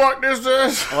what the fuck this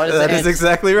is? why does That is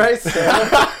exactly right, Sam.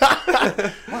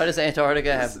 why does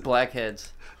Antarctica have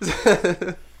blackheads?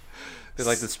 It's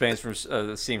like the scene from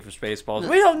Spaceballs.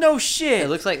 We don't know shit. It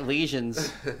looks like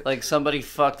lesions. Like somebody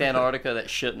fucked Antarctica that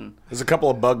shouldn't. There's a couple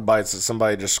of bug bites that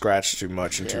somebody just scratched too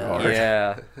much and too hard.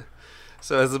 Yeah.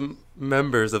 So, as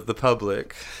members of the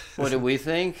public, What do we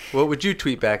think? what would you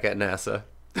tweet back at NASA?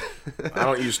 I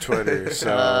don't use Twitter,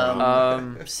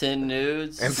 so... Send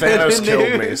nudes. and Thanos Send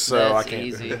killed me, That's so I can't...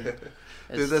 easy.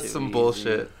 Dude, that's too some easy.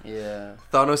 bullshit. Yeah.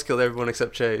 Thanos killed everyone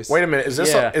except Chase. Wait a minute, is this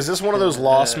Yeah. is this one of those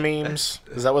lost memes?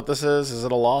 Is that what this is? Is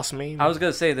it a lost meme? I was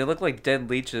gonna say they look like dead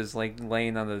leeches, like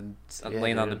laying on the on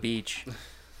the dude. beach.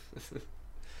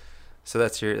 So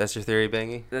that's your theory,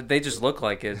 Bangy? They just look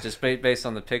like it, just based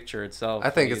on the picture itself. I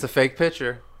think it's a fake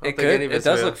picture. I don't It think any could. of It it's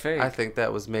does real. look fake. I think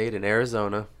that was made in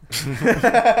Arizona.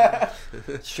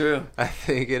 It's true. I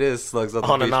think it is Slugs on the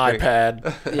on an Beach Bank.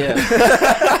 iPad. Yeah.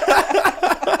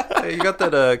 Hey, you got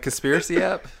that conspiracy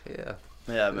app? Yeah.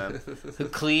 Yeah, man.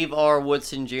 Cleve R.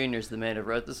 Woodson Jr. is the man who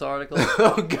wrote this article.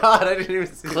 Oh God, I didn't even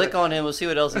see. Click that. on him. We'll see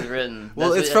what else he's written.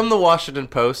 Well, That's it's what- from the Washington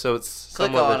Post, so it's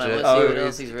Click somewhat on legit. him. Let's see Oh, what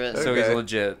else he's written. So he's Okay.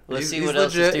 legit. Let's see He's what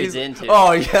else this legit. dude's He's- into.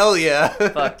 Oh hell yeah!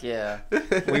 Fuck yeah.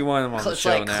 We want him on the It's show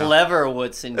like now. Clever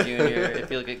Woodson Jr. If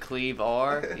you look at Cleve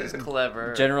R, he's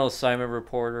clever. General assignment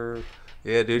reporter.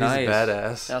 Yeah, dude, Nice. he's a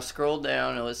badass. Now scroll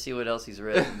down and let's see what else he's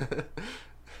written.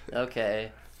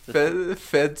 Okay.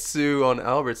 Fed sue on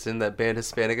Albertson that banned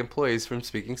Hispanic employees from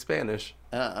speaking Spanish.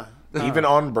 Even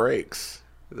on breaks.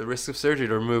 The risk of surgery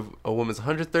to remove a woman's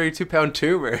 132-pound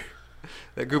tumor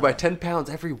that grew by 10 pounds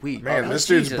every week. Man, this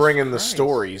dude's bringing the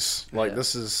stories. Like,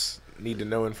 this is need to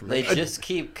know They information. just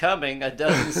keep coming. A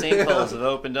dozen sinkholes have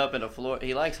opened up in a floor.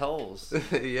 He likes holes.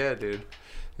 Yeah, dude.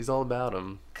 He's all about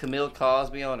them. Camille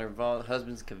Cosby on her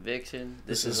husband's conviction.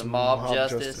 This is a mob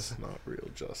justice. Not real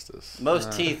justice.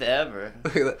 Most teeth ever.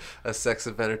 Look at that. A sex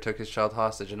offender took his child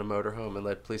hostage in a motorhome and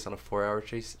led police on a 4-hour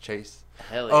chase.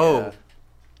 Hell yeah. Oh,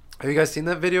 have you guys seen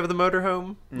that video of the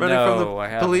motorhome running No, from the I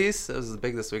haven't. police? That was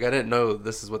big this week. I didn't know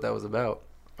this is what that was about.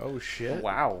 Oh shit!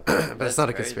 Wow. But it's not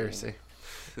a crazy. conspiracy.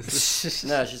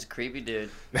 No, it's just a creepy dude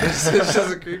It's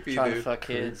just a creepy trying to dude. fuck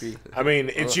kids. I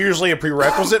mean, it's usually a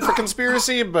prerequisite for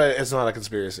conspiracy, but it's not a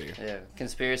conspiracy. Yeah,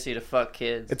 conspiracy to fuck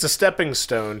kids. It's a stepping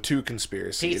stone to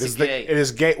conspiracy. It is, Pizzagate. it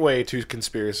is gateway to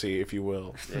conspiracy, if you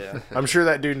will. Yeah. I'm sure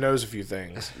that dude knows a few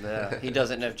things, Yeah, he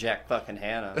doesn't know Jack fucking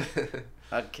Hannah.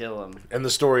 I'd kill him. and the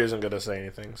story isn't gonna say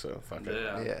anything. So fuck it.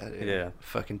 Yeah. Yeah, dude. Yeah.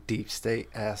 Fucking deep state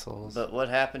assholes. But what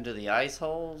happened to the ice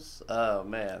holes? Oh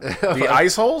man. The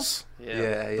ice holes?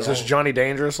 Yeah. Is this Johnny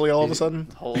Dangerously all of a sudden?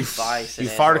 Holes of ice. in You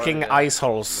farting Antarctica. ice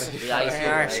holes. The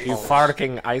ice You holes.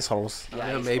 farting ice holes. The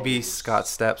Yeah, ice maybe holes. Scott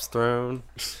Stapp's throne.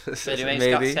 So do you make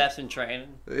Scott Stapp's in training?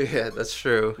 Yeah, that's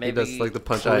true. Maybe he does like the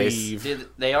punch ice. Cleave. Dude,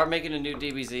 they are making a new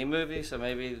DBZ movie, so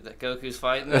maybe that Goku's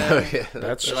fighting Oh, there. yeah,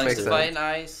 That's He That likes makes to sense. fight in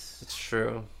ice. it's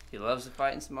true. He loves to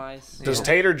fight in some ice. Does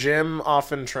Tater Jim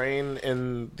often train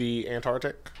in the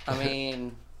Antarctic? I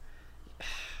mean,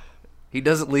 He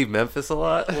doesn't leave Memphis a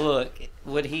lot. look,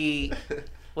 what he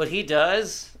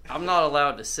does, I'm not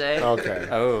allowed to say. Okay.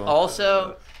 Oh.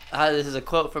 Also, this is a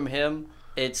quote from him.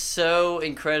 It's so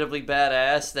incredibly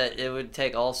badass that it would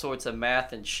take all sorts of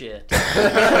math and shit.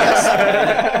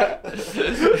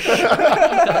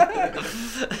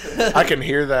 I can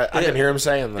hear that. I can hear him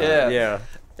saying that. Yeah. Yeah.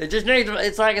 It just needs.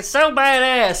 It's like it's so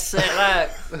badass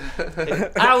that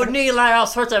like I would need like all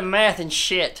sorts of math and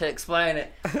shit to explain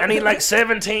it. I need like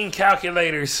 17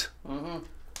 calculators.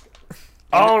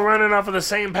 All running off of the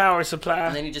same power And supply.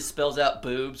 then he just spells out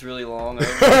boobs really long.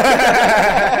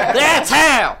 That's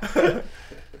how.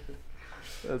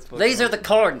 These are the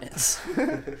coordinates.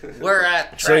 We're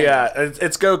at. So yeah,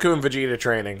 it's Goku and Vegeta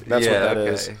training. That's Yeah, what that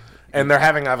is. okay. And they're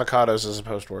having avocados as a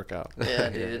post-workout Yeah,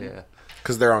 dude. Yeah.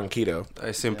 because they're on keto. I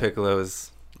assume Piccolo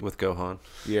is with Gohan.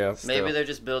 Yeah. Maybe they're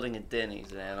just building a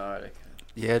Denny's in Antarctica.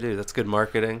 Yeah, dude, that's good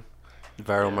marketing.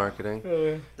 Viral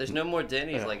marketing. There's no more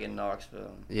Denny's like in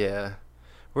Knoxville. Yeah.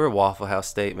 We're a Waffle House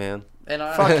state, man. And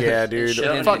I, Fuck yeah, dude.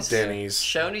 Shoney's. Fuck Denny's.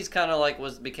 Shoney's kind of like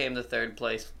became the third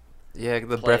place. Yeah, the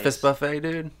Place. breakfast buffet,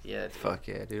 dude. Yeah. Dude. Fuck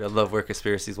yeah, dude. I love where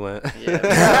conspiracies went.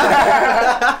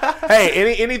 Yeah. Hey,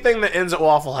 anything that ends at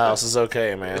Waffle House is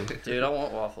okay, man. Dude, I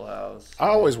want Waffle House. I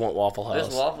always want Waffle House.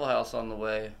 There's Waffle House on the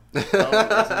way. Isn't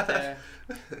there?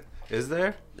 Is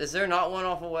there? Is there not one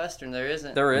off of Western? There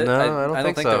isn't. There is. No, I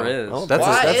don't think so. there is. Oh, that's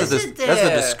Why that's isn't that's a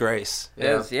there? disgrace.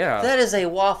 Yes, yeah. That is a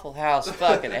Waffle House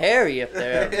fucking area up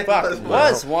there. Fucking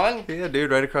was one. Yeah,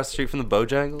 dude, right across the street from the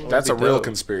Bojangles. That's a That'd be real dope.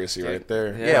 conspiracy right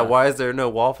there. Yeah, why is there no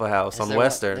Waffle House Is on there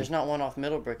Western? There's not one off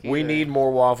Middlebrook either. We need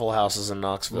more Waffle Houses in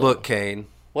Knoxville. Look, Kane.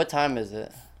 What time is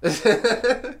it?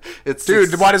 It's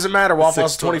Dude, why does it matter? Waffle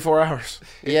House is 6:12. 24 hours.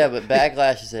 Yeah, but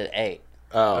Backlash is at 8.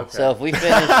 Oh. So if we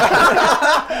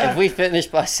finish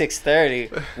by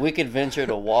 6:30, we could venture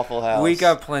to Waffle House. We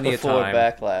got plenty of before time.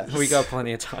 Backlash. We got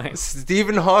plenty of time.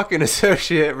 Stephen Hawking,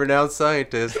 associate renowned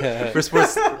scientist,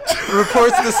 reports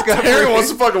discovery Harry wants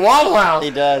to fucking Waffle House.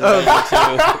 He does.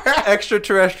 Too.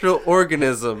 extraterrestrial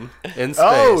organism in space.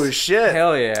 Oh, shit.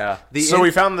 Hell yeah. So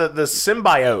we found the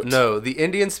symbiote. No, the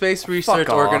Indian Space Research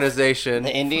off. Organization.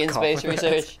 The Indian Space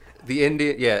Research. The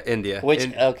India. Which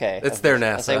okay, It's their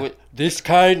I say NASA. this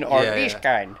kind or Yeah, this yeah.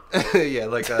 kind. Yeah,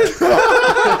 like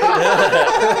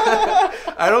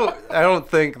I don't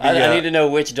think the, I need to know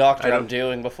which doctor I'm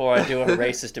doing before I do a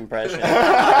racist impression.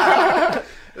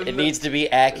 It needs to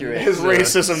be accurate. His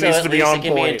racism so needs at to be least on it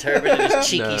can point. be interpreted as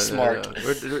cheeky No. smart.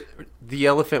 The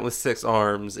elephant with 6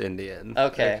 arms, Indian.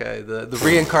 Okay. Okay. The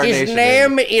reincarnation. His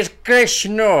name is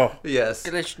Krishna. Yes.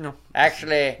 Krishna.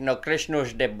 Actually, no,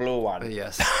 Krishna's the blue one.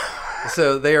 Yes.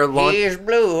 So they are He launching. is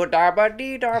blue, darba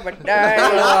dee darba die.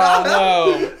 Oh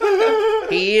no.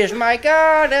 He is my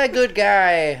god, a good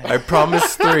guy. I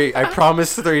promise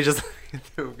 3. Just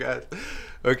guys.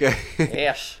 Okay.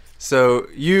 Yes. So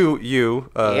you.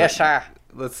 Yes, sir.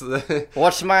 Let's.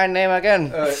 What's my name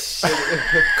again?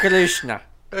 Krishna.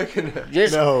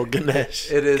 Just, No, Ganesh.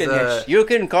 It is. you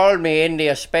can call me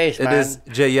India Spaceman. It is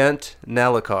Jayant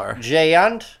Nalakar.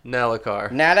 Jayant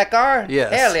Nalakar. Nalakar?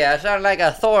 Yes. Hell yeah, sounds like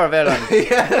a Thor villain.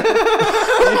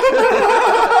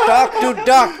 Talk to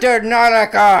Dr.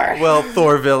 Nalakar. Well,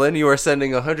 Thor villain, you are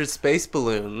sending 100 space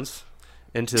balloons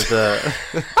into the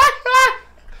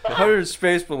 100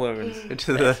 space balloons.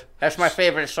 into the. That's my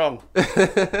favorite song. No,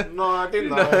 I did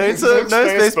not. No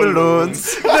space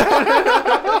balloons.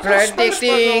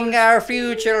 Predicting our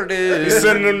future doom.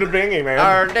 Send them to Bingy, man.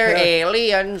 Are there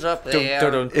aliens up there?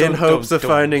 In hopes of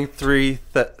finding 3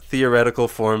 theoretical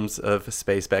forms of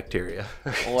space bacteria.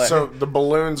 So the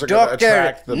balloons are going to Dr.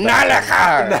 attract the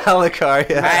Nalakar. Nalakar,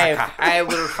 yeah. I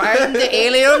will find the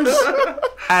aliens.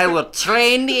 I will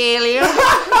train the aliens.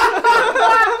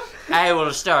 I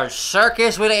will start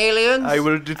circus with aliens. I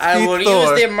will defeat I will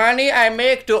Thor. use the money I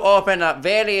make to open up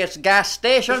various gas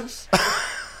stations.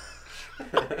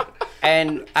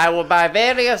 And I will buy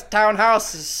various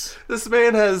townhouses. This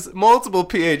man has multiple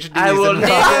PhDs. I will in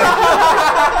never.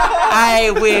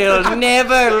 I will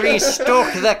never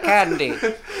restock the candy.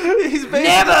 He's basically,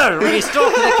 Never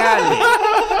restock the candy.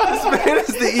 This man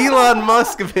is the Elon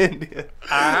Musk of India.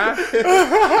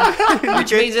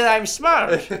 Which means that I'm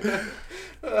smart.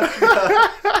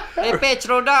 A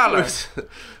petrodollar.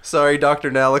 Sorry,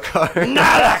 Dr. Nalakar.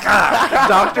 Nalakar.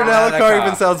 Dr. Nalakar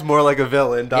even sounds more like a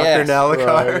villain. Dr. Yes.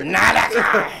 Nalakar.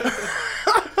 Nalakar.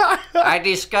 I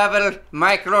discovered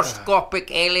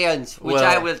microscopic aliens, which Well,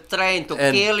 I will train to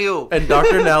kill you. And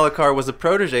Dr. Nalakar was a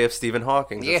protege of Stephen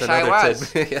Hawking. Yes, That's I another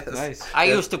was. tidbit. Yes. Nice. I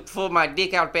used to pull my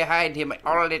dick out behind him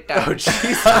all the time. Oh,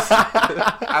 Jesus.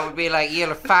 I would be like,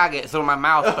 you're a faggot through my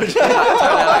mouth, but he would not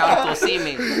turn around to see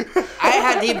me. I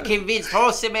had him convinced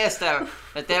whole semester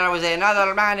that there was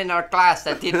another man in our class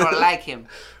that did not like him.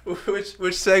 which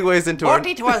segues into But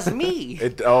it was me.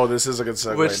 This is a good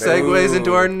segue. Which segues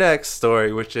into our next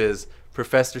story, which is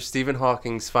Professor Stephen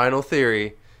Hawking's final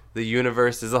theory: the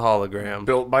universe is a hologram.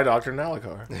 Built by Dr.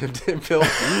 Nalakar. Built.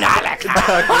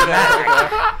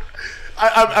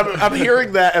 I'm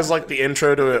hearing that as like the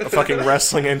intro to a fucking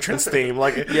wrestling entrance theme.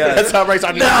 Like, that's how everybody's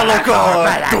like,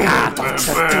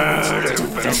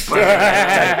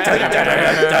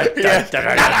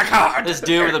 This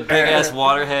dude with a big ass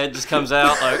water head just comes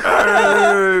out like, hey,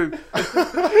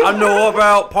 I know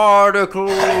about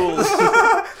particles.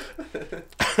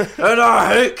 And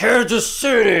I hate Kansas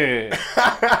City.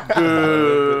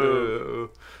 Boo.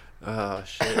 Oh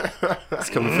shit!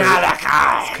 It's coming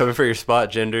for your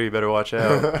spot, Gender. You better watch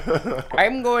out.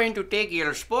 I'm going to take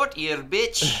your spot, you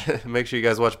bitch. Make sure you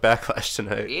guys watch Backlash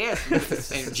tonight.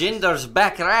 Yes, and Ginder's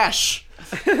back rash.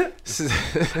 Oh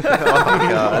my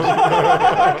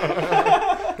god.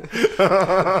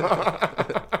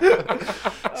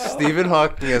 Stephen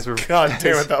Hawking has God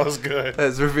damn it, that was good.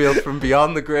 Has revealed from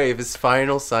beyond the grave his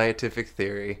final scientific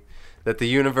theory that the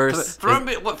universe From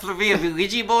via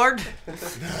Ouija board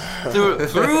through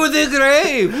the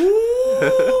grave.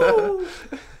 Woo!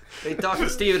 They talked to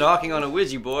Stephen Hawking on a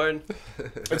Ouija board.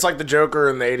 It's like the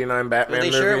Joker in the '89 Batman Are they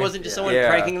movie. sure it wasn't just someone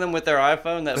pranking them with their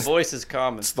iPhone? That voice is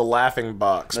common. It's the laughing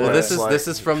box. Well, where this it's like-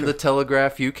 is from the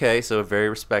Telegraph UK, so a very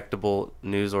respectable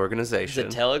news organization.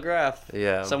 The Telegraph?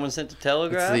 Yeah. Someone sent the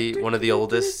Telegraph? It's one of the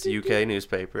oldest UK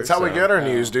newspapers. That's how we get our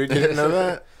news, dude. You didn't know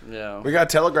that? Yeah. We got a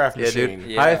telegraph Yeah, machine.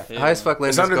 dude. High as fuck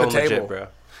It's Landis under the going legit, table. bro.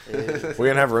 We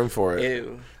didn't have room for it.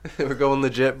 Ew. We're going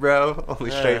legit, bro.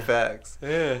 Only straight facts.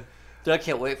 Yeah. Dude, I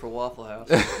can't wait for Waffle House.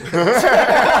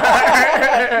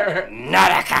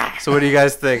 So what do you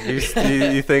guys think?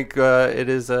 You think it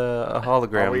is a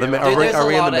hologram? Dude, there's a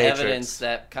lot of evidence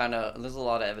that there's a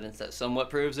lot of evidence that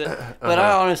somewhat proves it. But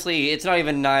I honestly, it's not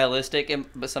even nihilistic,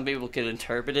 but some people could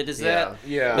interpret it as that.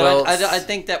 Yeah. But Well, I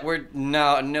think that we're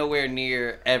nowhere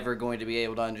near ever going to be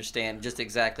able to understand just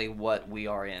exactly what we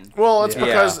are in. Well, it's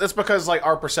because like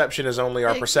our perception is only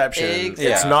our perception. Exactly.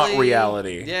 It's not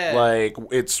reality. Yeah. Like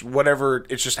it's whatever.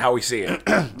 It's just how we see it.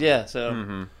 Yeah.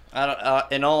 So I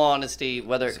don't. In all honesty,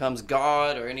 whether it comes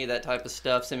God or any of that type of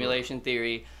stuff, simulation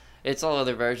theory, it's all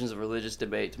other versions of religious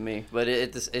debate to me. But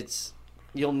it's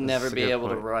you'll never be able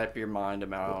to wrap your mind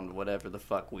around whatever the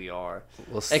fuck we are.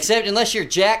 Except unless you're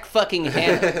Jack fucking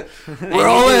Hanna. We're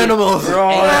all animals. We're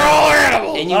all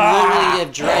animals. And you literally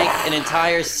have drank an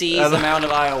entire sea's amount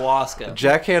of ayahuasca.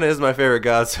 Jack Hanna is my favorite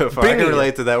god so far. I can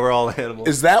relate to that. We're all animals.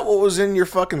 Is that what was in your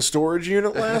fucking storage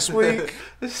unit last week?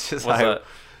 It's just What's that?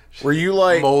 Were you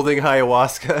like molding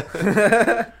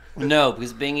ayahuasca? No,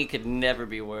 because Bingy could never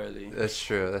be worthy. That's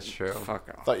true. That's true. Fuck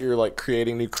off. I thought you were like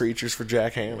creating new creatures for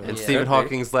Jack Hanna. In Stephen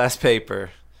Hawking's last paper,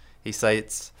 He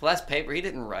cites. Well, that's paper. He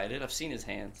didn't write it. I've seen his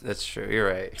hands. That's true. You're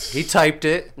right. He typed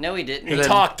it. No, he didn't. He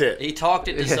talked it. He talked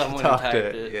it to someone who typed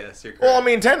it. Yes, you're correct. Well, I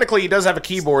mean, technically, he does have a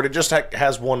keyboard. It just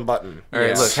has one button. All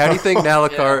right, look. How do you think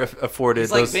Nalakar afforded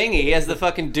He's like those? Bingy. He has the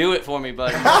fucking do it for me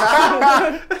button.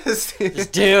 Just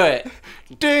do it.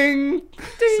 Ding.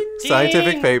 Ding.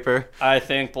 Scientific paper. I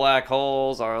think black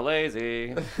holes are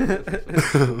lazy.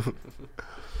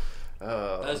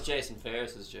 That was Jason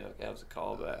Ferris's joke. That was a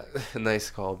callback. Nice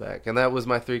callback. And that was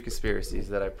my 3 conspiracies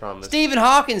that I promised. Stephen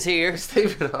Hawking's here.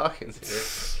 Stephen Hawking's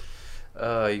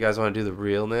here. You guys want to do the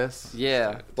realness?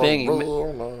 Yeah.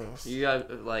 Bingy. You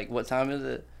got, like, what time is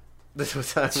it? What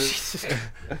time is it?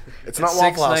 It's not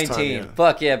Waffle House time yet.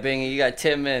 Fuck yeah, Bingy. You got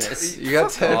 10 minutes. You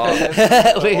got 10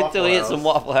 minutes? Wait until we hit some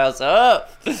Waffle House up.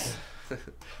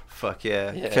 Fuck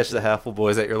yeah. Catch the Halfle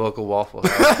Boys at your local Waffle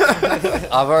House.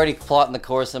 I've already plotting the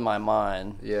course in my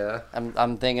mind. Yeah.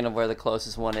 I'm thinking of where the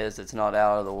closest one is that's not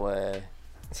out of the way.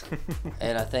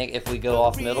 And I think if we go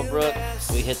off Middlebrook,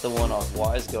 we hit the one off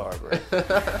Wise Garber.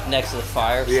 Next to the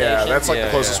fire station. Yeah, that's like the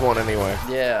closest one anyway.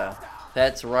 Yeah.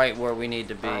 That's right where we need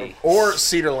to be. Or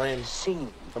Cedar Lane.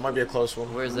 That might be a close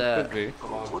one. Where's that? Could be.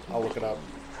 I'll look it up.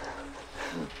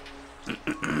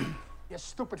 You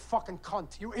stupid fucking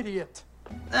cunt. You idiot.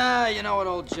 You know what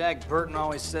old Jack Burton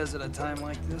always says at a time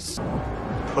like this?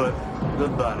 Put the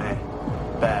bunny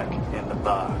back in the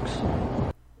box.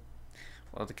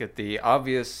 Well, to get the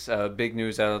obvious big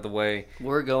news out of the way,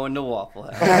 we're going to Waffle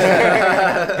House.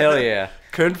 Hell yeah.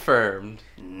 Confirmed.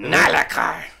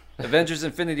 Nalakar. Avengers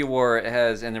Infinity War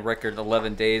has, in a record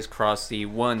 11 days, crossed the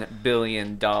 $1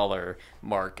 billion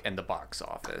mark in the box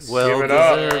office. Well, give it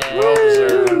up. Well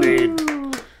deserved, indeed.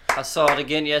 I saw it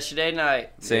again yesterday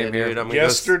night. Same here. Dude,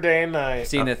 yesterday night.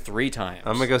 Seen it 3 times.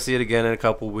 I'm gonna go see it again in a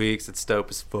couple weeks. It's dope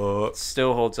as fuck.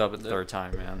 Still holds up at the 3rd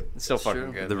time, man. It's still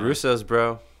fucking good. The man. Russos,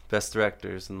 bro, best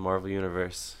directors in the Marvel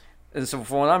universe. And so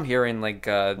from what I'm hearing, like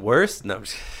worst? No.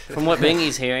 From what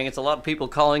Bingy's hearing, it's a lot of people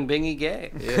calling Bingy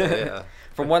gay. Yeah.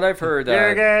 From what I've heard,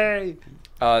 you're gay.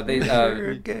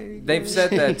 They've said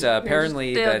that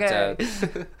apparently that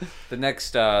the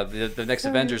next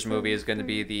Avengers movie is going to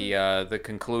be the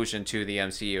conclusion to the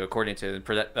MCU, according to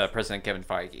President Kevin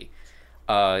Feige.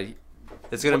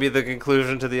 It's going to be the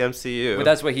conclusion to the MCU. But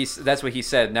that's what he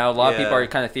said. Now a lot of people are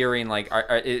kind of theorying like,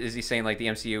 is he saying like the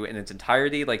MCU in its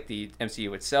entirety, like the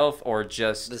MCU itself, or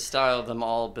just the style of them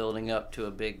all building up to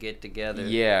a big get together?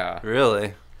 Yeah,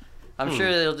 really. I'm sure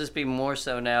it'll just be more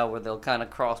so now where they'll kind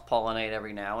of cross-pollinate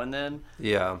every now and then.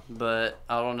 Yeah. But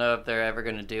I don't know if they're ever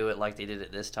going to do it like they did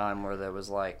it this time where there was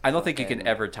like... I don't think you can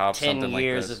ever top something like this. 10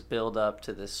 years of build-up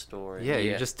to this story. Yeah,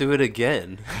 you just do it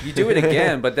again. You do it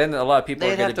again, but then a lot of people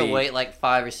They'd are going have to wait like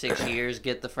 5 or 6 years,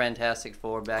 get the Fantastic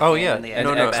Four back in. and the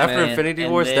After Infinity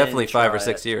War, it's definitely 5 or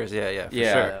 6 years. Yeah, for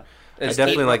sure. It's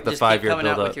definitely like the 5-year build-up.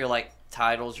 Coming out with your like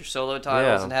titles, your solo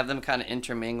titles, and have them kind of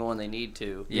intermingle when they need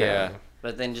to. Yeah.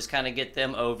 But then just kind of get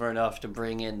them over enough to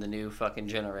bring in the new fucking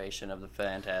generation of the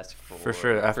Fantastic Four. For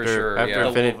sure. After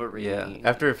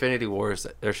Infinity Wars,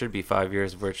 there should be 5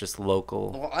 years where it's just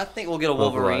local. Well, I think we'll get a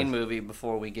Wolverine movie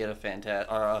before we get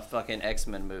a fucking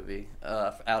X-Men movie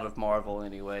out of Marvel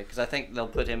anyway. Because I think they'll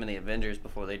put him in the Avengers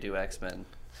before they do X-Men.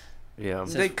 Yeah,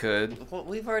 they could. Well,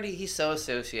 he's so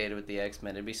associated with the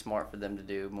X-Men. It'd be smart for them to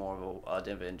do more of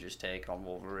an Avengers take on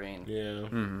Wolverine. Yeah.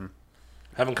 Mm-hmm.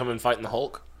 Have him come and fight in the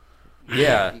Hulk.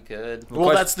 Yeah, you could. Well,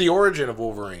 that's the origin of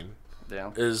Wolverine. Yeah,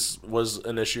 was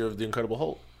an issue of the Incredible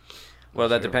Hulk. Well,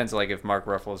 that depends. Like if Mark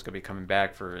Ruffalo is gonna be coming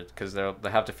back for it, because they'll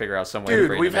have to figure out some way.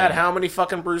 Dude, we've had how many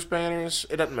fucking Bruce Banners?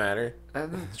 It doesn't matter.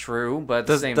 True, but at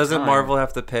the same doesn't time, Marvel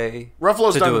have to pay?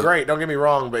 Ruffalo's done great. Don't get me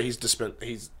wrong, but he's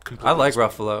completely. I like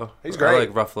Ruffalo. He's great. I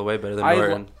like Ruffalo way better than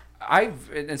Norton.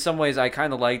 In some ways, I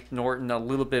kind of liked Norton a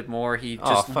little bit more. He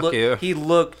just he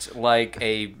looked like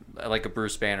a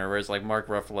Bruce Banner, whereas like Mark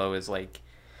Ruffalo is like.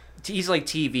 He's like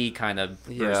TV kind of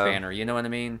Bruce Banner, you know what I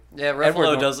mean? Yeah,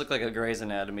 Ruffalo does look like a Grey's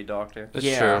Anatomy doctor. That's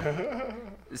true.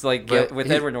 It's like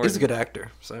with Edward Norton. He's a good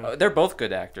actor. So. They're both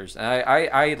good actors. And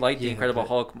I like The Incredible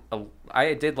Hulk.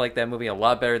 I did like that movie a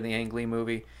lot better than the Ang Lee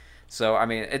movie. So, I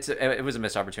mean, it was a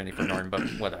missed opportunity for Norton, but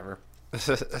whatever.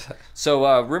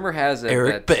 So, rumor has it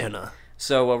Eric Bana.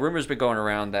 So, rumors been going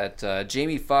around that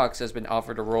Jamie Foxx has been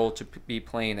offered a role to be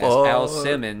playing as Al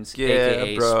Simmons,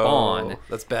 a.k.a. Spawn.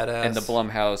 That's badass. In the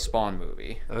Blumhouse Spawn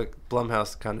movie.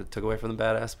 Blumhouse kind of took away from the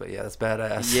badass, but yeah, that's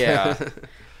badass. Yeah.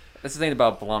 That's the thing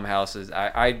about Blumhouse is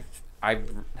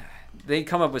they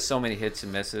come up with so many hits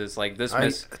and misses. Like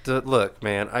this look,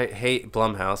 man, I hate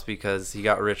Blumhouse because he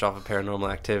got rich off of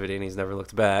Paranormal Activity and he's never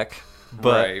looked back.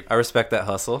 But Right. I respect that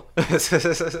hustle.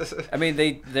 I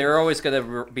mean, they're always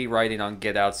gonna be riding on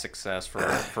Get Out success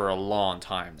for a long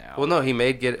time now. Well, no, he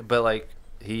made but like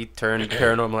he turned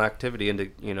Paranormal Activity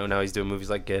into, now he's doing movies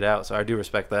like Get Out, so I do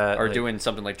respect that. Or like, doing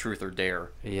something like Truth or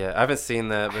Dare. Yeah, I haven't seen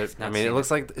that, but I mean, it seen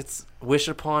looks like it's Wish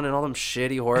Upon and all them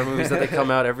shitty horror movies that they come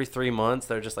out every 3 months.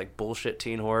 They're just like bullshit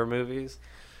teen horror movies.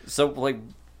 So like,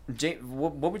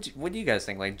 what do you guys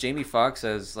think? Like Jamie Foxx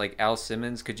as like Al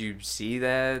Simmons, could you see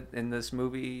that in this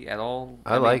movie at all?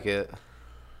 I like it.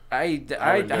 I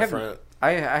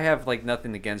have like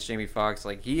nothing against Jamie Foxx.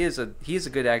 Like he is a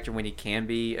good actor when he can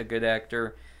be a good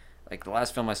actor. Like the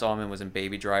last film I saw him in was in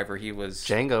Baby Driver. He was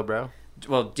Django, bro.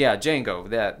 Well, yeah, Django.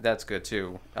 That's good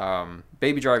too.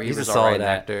 Baby Driver. He's was a solid right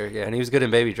actor. Yeah, and he was good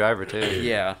in Baby Driver too.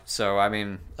 Yeah. So I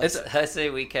mean, I say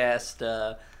we cast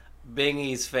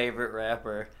Bingy's favorite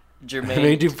rapper,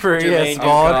 Jermaine Dupri. Yes,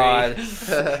 God.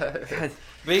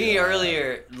 Bingy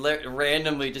earlier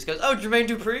randomly just goes, "Oh, Jermaine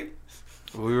Dupri."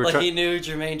 We were he knew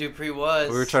Jermaine Dupri was.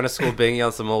 We were trying to school Bingy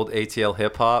on some old ATL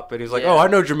hip hop, and he was like, Yeah. "Oh, I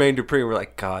know Jermaine Dupri." And we're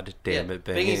like, "God damn it,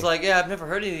 Bingy!" Bingy's like, "Yeah, I've never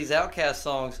heard any of these Outkast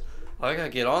songs. Oh, I gotta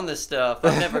get on this stuff.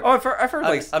 I've never. I've heard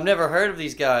like I've never heard of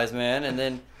these guys, man." And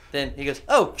then he goes,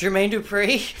 "Oh, Jermaine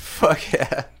Dupri." Fuck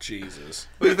yeah, Jesus.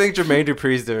 What do you think Jermaine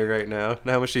Dupri's doing right now?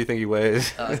 How much do you think he weighs?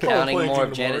 Counting more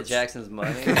of Janet Jackson's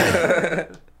money.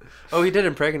 Oh, he did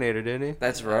impregnate her, didn't he?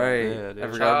 That's right. Yeah, dude.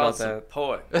 I forgot about that.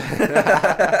 Support.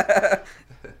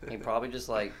 He probably just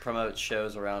like promotes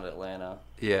shows around Atlanta.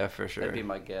 Yeah, for sure. That'd be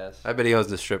my guess. I bet he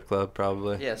owns a strip club,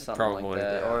 probably. Yeah, something Probably, like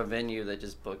that, yeah. or a venue that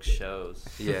just books shows.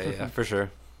 Yeah, for sure.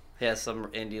 He has some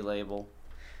indie label.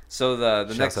 So the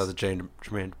Shouts next out to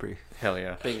Jermaine Dupri. Hell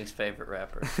yeah. Bingy's favorite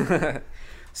rapper.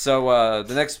 So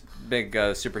the next big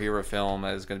superhero film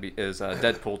is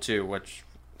Deadpool 2, which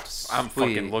I'm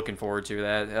fucking looking forward to.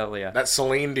 That hell yeah. That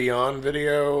Celine Dion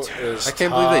video is I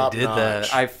can't believe they did top-notch.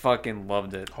 that. I fucking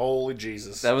loved it. Holy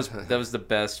Jesus. That was the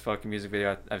best fucking music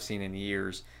video I've seen in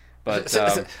years. But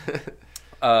there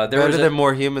Better was than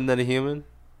More Human Than a Human.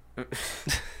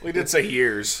 We did say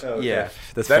years. Okay. Yeah.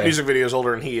 That's that fair. music video is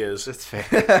older than he is. That's fair.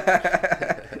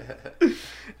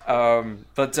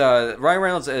 But Ryan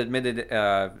Reynolds admitted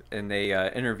in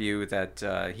a interview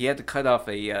that he had to cut off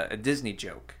a Disney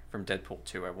joke from Deadpool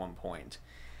 2 at one point.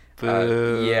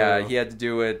 Yeah, he had to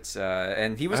do it,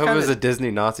 and he was. I hope it was a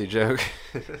Disney Nazi joke.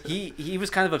 he was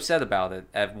kind of upset about it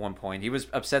at one point. He was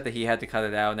upset that he had to cut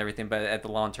it out and everything, but at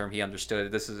the long term, he understood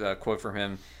it. This is a quote from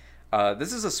him.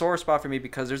 This is a sore spot for me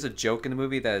because there's a joke in the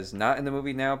movie that is not in the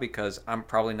movie now because I'm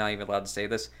probably not even allowed to say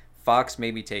this. Fox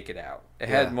made me take it out. It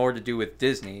had more to do with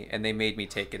Disney, and they made me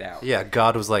take it out. Yeah,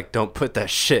 God was like, don't put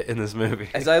that shit in this movie.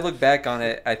 As I look back on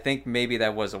it, I think maybe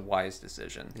that was a wise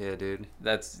decision. Yeah, dude.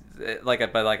 That's like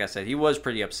I said, he was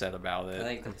pretty upset about it. I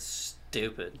think that's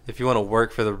stupid. If you want to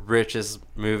work for the richest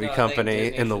movie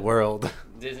company in the world.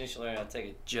 Disney should learn how to take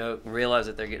a joke and realize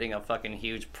that they're getting a fucking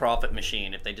huge profit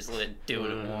machine if they just let it do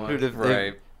what it wants.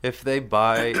 Dude, if they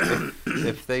buy,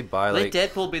 if they buy Let like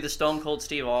Deadpool be the Stone Cold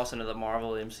Steve Austin of the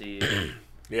Marvel MCU.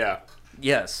 Yeah.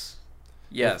 Yes.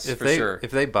 Yes, if for they, sure.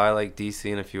 If they buy like DC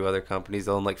and a few other companies,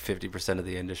 they'll own like 50% of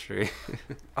the industry.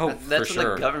 Oh, that's for when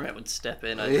sure. the government would step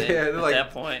in. I think at like, that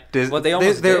point. Well, they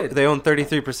almost did. They own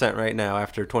 33% right now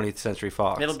after 20th Century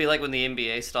Fox. It'll be like when the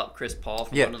NBA stopped Chris Paul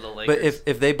from Yeah, one of the Lakers. but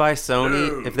if they buy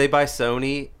Sony, if they buy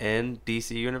Sony and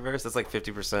DC Universe, that's like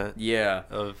 50%. Yeah.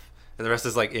 Of. And the rest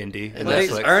is like indie. And this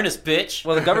is Ernest, bitch.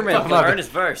 Well, the government. Ernest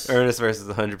verse. Ernest versus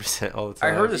 100% all the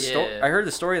time. I heard I heard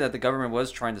the story that the government was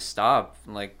trying to stop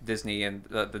like Disney and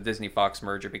the Disney Fox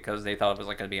merger because they thought it was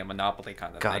like going to be a monopoly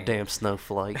kind of thing. Goddamn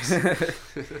snowflakes.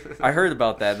 I heard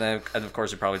about that, and of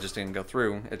course it probably just didn't go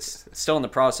through. It's still in the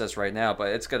process right now, but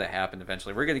it's going to happen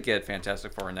eventually. We're going to get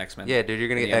Fantastic Four and X-Men. Yeah, dude, you're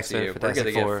going to get X-Men and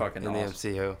Fantastic Four in the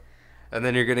MCU. And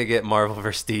then you're going to get Marvel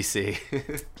vs.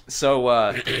 DC. So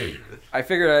I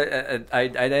figured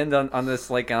I'd end on this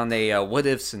like on a what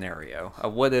if scenario, a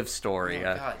what if story.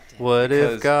 What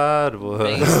if God was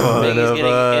one of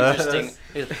us?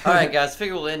 Interesting. All right, guys,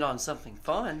 figure we'll end on something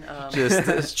fun.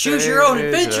 Just choose your own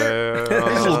adventure.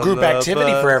 This little group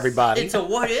activity for everybody. It's a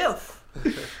what if.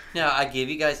 Now I give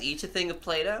you guys each a thing of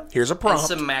Play-Doh. Here's a prompt.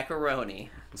 And some macaroni.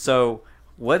 So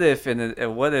what if in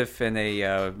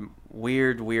a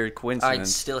weird coincidence? I'd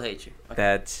still hate you. Okay.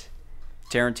 That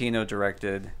Tarantino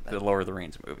directed the Lord of the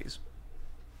Rings movies.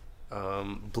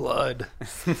 Blood.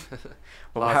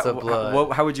 Lots of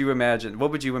blood. How would you imagine?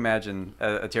 What would you imagine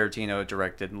a Tarantino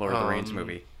directed Lord of the Rings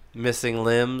movie? Missing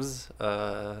limbs.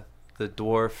 the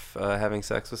dwarf having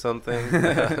sex with something.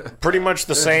 Pretty much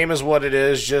the same as what it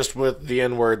is, just with the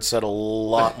N-word said a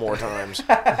lot more times.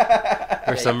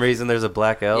 For some reason, there's a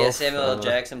black elf. Yeah, Samuel L.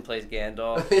 Jackson plays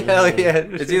Gandalf. Hell yeah.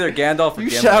 It's either Gandalf or You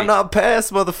Gimli. shall not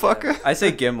pass, motherfucker. I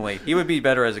say Gimli. He would be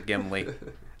better as a Gimli.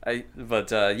 Yeah.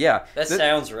 That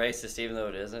sounds racist, even though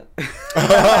it isn't.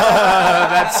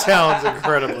 That sounds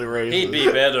incredibly racist. He'd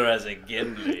be better as a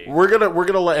Gimli. We're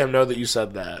gonna let him know that you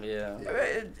said that. Yeah.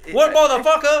 What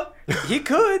motherfucker? He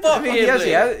could. Fuck I mean, he has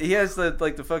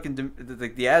Gimli. the fucking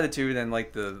the attitude and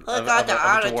like the I of got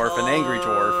a the dwarf, an angry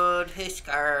dwarf.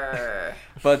 Hisker.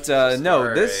 But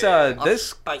no, this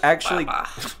actually Baba.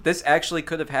 this actually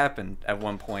could have happened at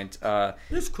one point.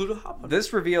 This could have happened.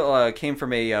 This reveal came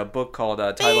from a book called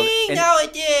titled. No,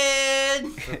 it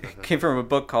did. Came from a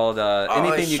book called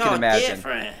Anything it's You so Can Imagine.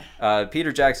 different.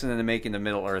 Peter Jackson and the Making of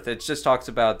Middle Earth. It just talks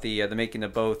about the making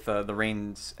of both the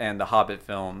Reigns and the Hobbit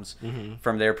films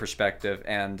from their perspective.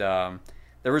 And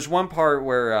there was one part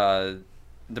where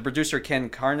the producer Ken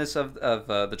Karnas of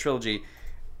the trilogy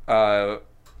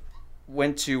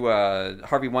went to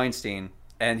Harvey Weinstein,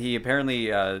 and he apparently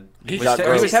he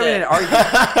was having an argument.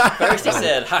 First he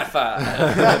said, high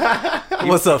five.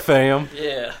 What's up, fam?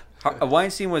 Yeah.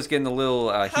 Weinstein was getting a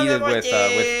little heated with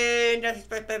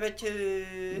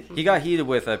he got heated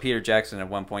with Peter Jackson at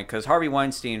one point because Harvey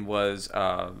Weinstein was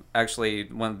actually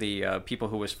one of the people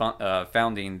who was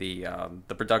founding the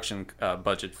production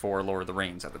budget for Lord of the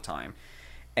Rings at the time,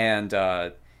 and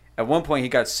at one point he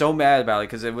got so mad about it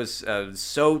because it was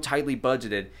so tightly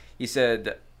budgeted. He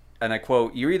said, and I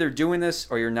quote, "You're either doing this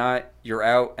or you're not. You're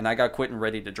out." And I got Quentin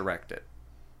ready to direct it.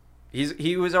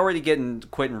 He was already getting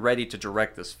Quentin ready to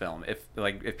direct this film if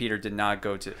Peter did not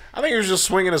go to. I think he was just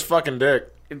swinging his fucking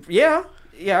dick. Yeah,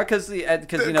 because you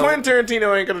know Quentin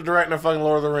Tarantino ain't gonna direct no fucking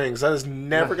Lord of the Rings. That is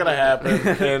never gonna happen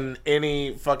in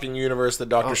any fucking universe that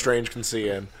Doctor Strange can see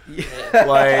in.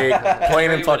 Like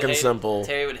plain and fucking simple.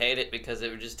 Terry would hate it because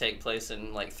it would just take place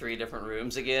in like 3 different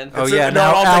rooms again. Oh yeah, no, now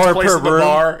it all hour takes place per at the room.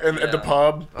 bar and at the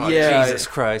pub. Oh, yeah, Jesus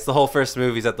Christ! The whole first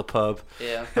movie's at the pub.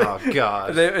 Yeah. Oh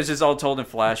god. It was just all told in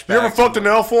flashbacks. You ever fucked an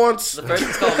elf once? The first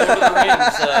one's called Lord of the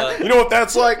Rings. You know what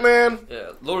that's like, man?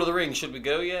 Yeah, Lord of the Rings. Should we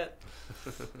go yet?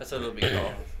 That's what it'll be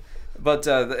called. But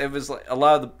it was like a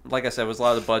lot of the, like I said, it was a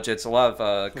lot of the budgets. A lot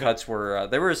of cuts were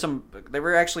they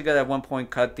were actually going to at one point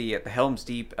cut the Helm's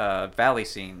Deep valley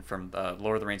scene from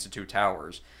Lord of the Rings: The Two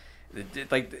Towers.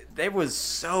 They was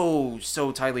so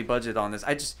tightly budgeted on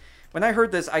this. When I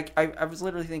heard this, I was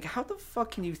literally thinking, how the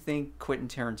fuck can you think Quentin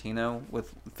Tarantino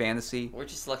with fantasy? We're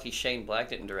just lucky Shane Black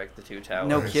didn't direct The Two Towers.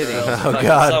 No kidding. Oh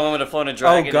god! Someone would have flown a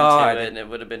dragon God. into it, and it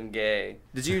would have been gay.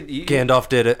 Did you Gandalf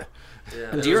did it.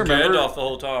 Yeah, do you remember Gandalf the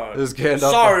whole time? It was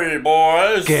Gandalf. Sorry,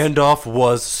 boys. Gandalf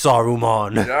was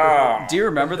Saruman. Yeah. Do you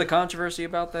remember the controversy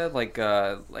about that? Like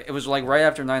it was like right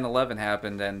after 9/11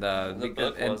 happened, and the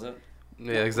book wasn't.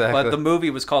 Yeah, exactly. But the movie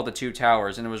was called The Two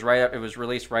Towers, and it was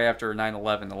released right after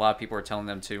 9/11. A lot of people were telling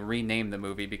them to rename the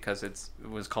movie because it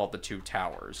was called The Two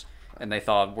Towers, and they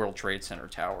thought World Trade Center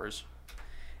towers.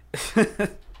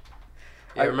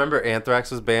 I remember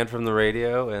Anthrax was banned from the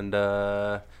radio, and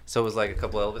so was like a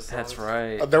couple Elvis songs. That's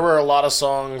right. There were a lot of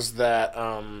songs that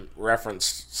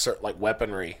referenced like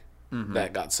weaponry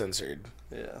that got censored.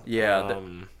 Yeah.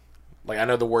 Like I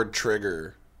know the word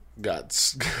trigger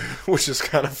which is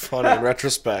kind of funny in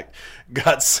retrospect,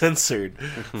 got censored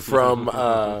from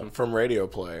radio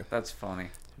play. That's funny.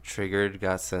 Triggered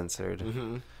got censored,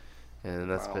 and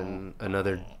that's been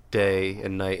another day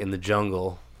and night in the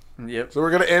jungle. Yep. So we're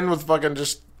gonna end with fucking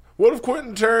just. What if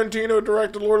Quentin Tarantino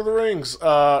directed Lord of the Rings?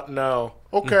 No.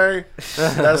 Okay.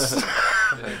 That's.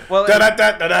 Well,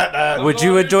 would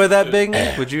you enjoy that, Bing?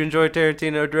 Would you enjoy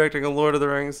Tarantino directing a Lord of the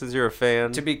Rings since you're a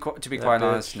fan? To be quite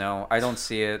honest, no, I don't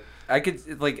see it. I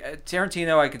could like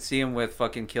Tarantino. I could see him with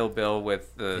fucking Kill Bill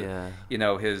with the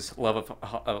his love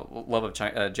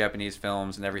of Japanese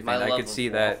films and everything. I could see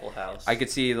that. I could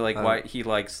see like why he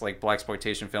likes like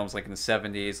blaxploitation films like in the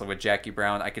 70s like with Jackie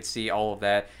Brown. I could see all of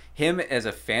that. Him as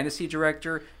a fantasy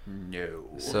director, no.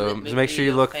 So make sure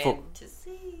you look for.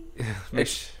 Make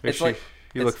sure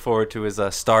you look forward to his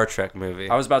Star Trek movie.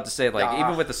 I was about to say like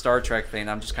even with the Star Trek thing,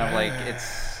 I'm just kind of like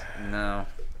it's no.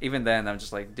 Even then, I'm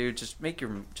just like, dude, just make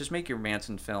your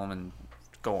Manson film and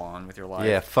go on with your life.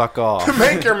 Yeah, fuck off.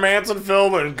 Make your Manson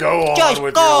film and go on Just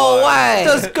with go your away. life.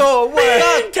 Just go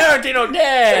away. Tarantino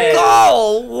dead.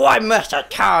 Go away, Mr.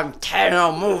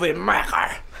 Tarantino movie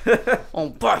maker.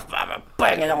 On birth, baby,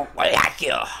 bang it on like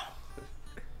you.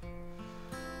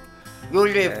 You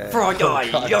live for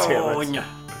your own.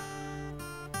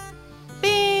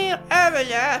 Being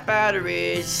everlast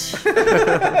batteries.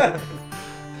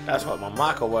 That's what my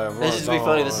microwave This runs should be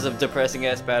funny. on. This is a depressing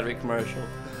ass battery commercial.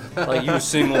 Like, you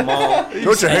single mom.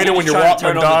 Don't you hate it when your trying Walkman to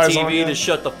turn on dies the on TV you? to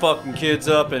shut the fucking kids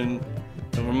up and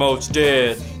the remote's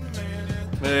dead.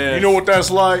 Man. You know what that's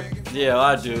like? Yeah,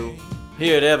 I do.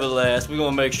 Here at Everlast, we're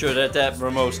gonna make sure that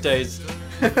remote stays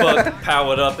fucking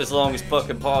powered up as long as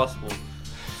fucking possible.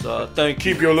 So thank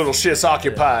you. Keep your little shits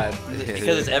occupied.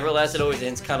 Because it's Everlast, it always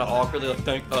ends kind of awkwardly.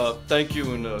 Like, thank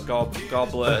you and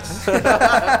God bless.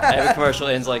 Every commercial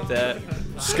ends like that.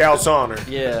 Scout's honor.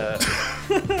 Yeah.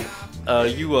 Are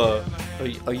you a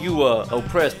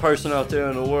oppressed person out there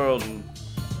in the world? And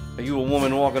are you a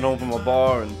woman walking home from a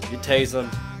bar and you tase them?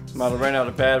 Might have ran out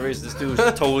of batteries. This dude's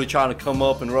totally trying to come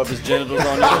up and rub his genitals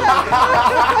on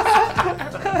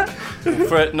you.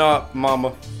 Fret not, mama.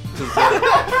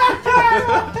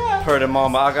 Heard it,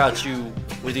 mama. I got you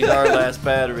with these Everlast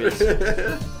batteries.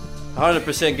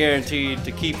 100% guaranteed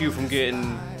to keep you from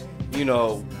getting,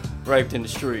 raped in the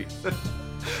street.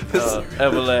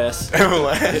 Everlast.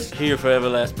 Everlast. Here for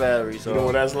Everlast batteries. You know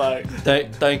what that's like?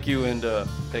 Thank you and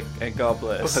God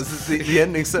bless. The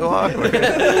ending so awkward.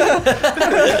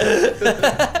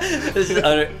 This is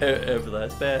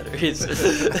Everlast batteries.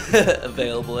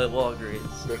 Available at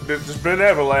Walgreens. This has been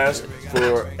Everlast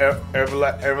for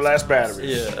Everlast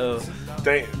batteries. Yeah.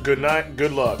 Good night.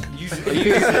 Good luck.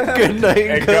 Good night.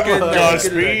 And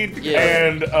Godspeed. Yeah.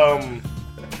 And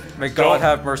may God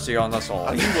have mercy on us all.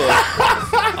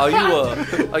 Are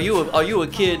you a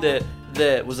kid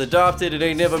that was adopted and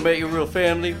ain't never met your real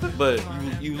family, but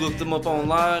you looked them up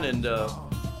online and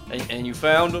you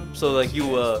found them? So like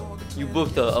you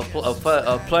booked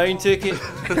a plane ticket,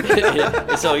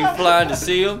 and so you flying to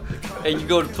see them, and you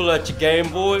go to pull out your Game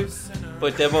Boy,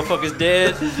 but that motherfucker's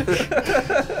dead.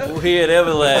 We're here at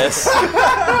Everlast.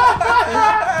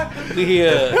 We're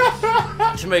here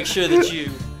to make sure that you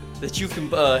can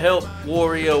help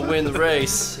Wario win the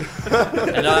race,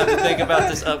 and not have to think about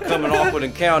this upcoming awkward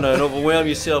encounter and overwhelm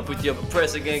yourself with your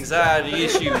pressing anxiety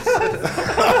issues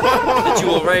that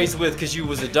you were raised with because you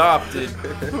was adopted.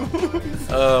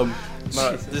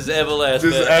 This is Everlast.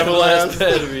 This is Everlast Everlast.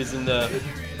 batteries, and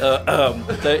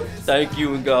thank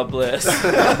you and God bless.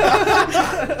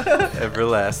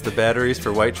 Everlast, the batteries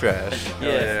for white trash.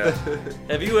 Yeah.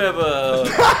 Have you ever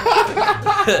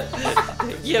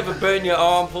burn your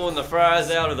arm pulling the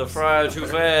fries out of the fryer too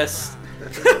fast?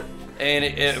 And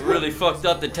it really fucked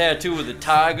up the tattoo of the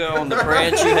tiger on the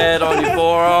branch you had on your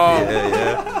forearm?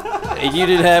 Yeah. And you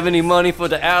didn't have any money for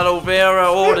the aloe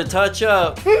vera or the touch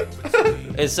up.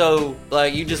 And so,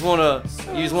 like, you just wanna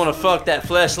fuck that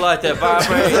fleshlight that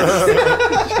vibrates.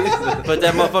 But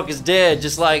that motherfucker's dead,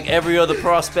 just like every other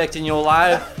prospect in your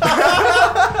life.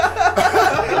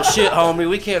 Well, shit, homie,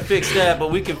 we can't fix that, but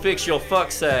we can fix your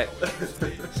fuck sack.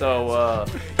 So,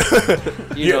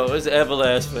 it's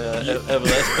Everlast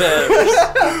batteries.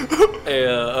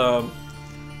 Yeah,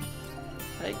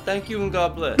 hey, thank you and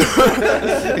God bless.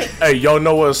 hey, y'all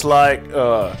know what it's like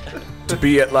to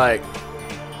be at like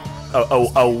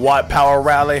a white power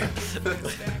rally,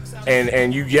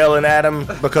 and you yelling at them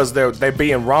because they're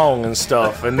being wrong and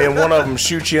stuff, and then one of them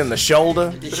shoots you in the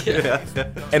shoulder,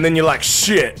 and then you're like,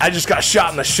 shit, I just got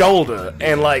shot in the shoulder,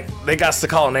 and like they got to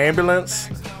call an ambulance.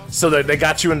 So they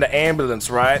got you in the ambulance,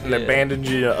 right? And they bandaged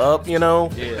you up,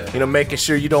 making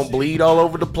sure you don't bleed all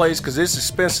over the place, because it's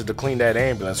expensive to clean that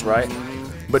ambulance, right?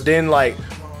 But then, like,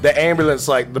 the ambulance,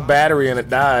 like, the battery in it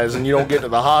dies, and you don't get to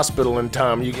the hospital in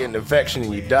time, you get an infection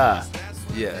and you die.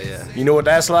 Yeah. You know what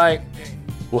that's like?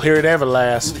 Well, here at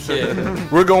Everlast,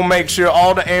 we're going to make sure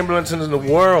all the ambulances in the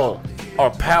world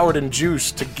are powered and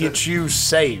juiced to get you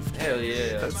saved. Hell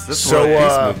yeah. That's So, peace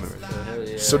movement right there. Hell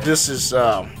yeah. So this is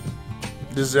the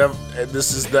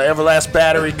Everlast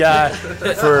battery guy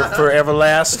for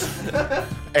Everlast,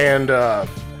 and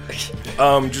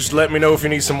just let me know if you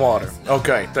need some water.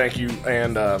 Okay, thank you.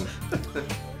 And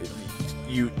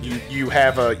you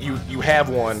have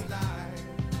one.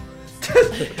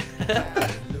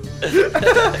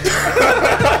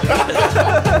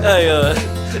 Hey,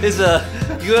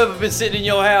 you ever been sitting in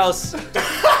your house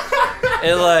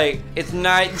and like it's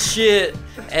night and shit,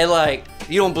 and like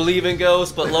you don't believe in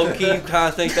ghosts, but low-key you kind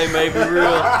of think they may be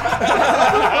real.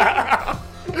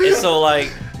 And so,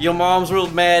 like, your mom's real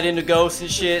mad into ghosts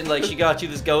and shit, and, like, she got you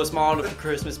this ghost monitor for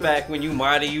Christmas back when you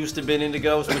might have used to been into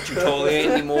ghosts, but you totally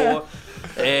ain't anymore.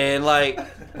 And, like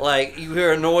you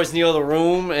hear a noise in the other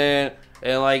room, and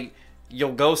like,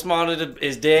 your ghost monitor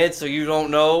is dead, so you don't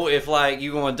know if, like,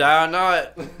 you gonna die or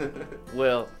not.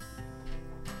 Well,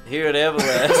 here at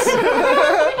Everlast,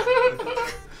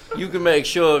 you can make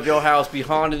sure if your house be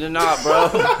haunted or not, bro.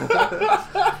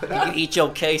 can eat your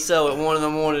queso at 1 in the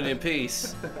morning in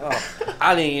peace. Oh,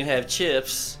 I didn't even have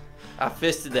chips. I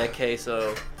fisted that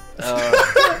queso.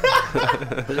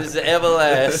 But this is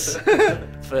Everlast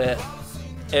for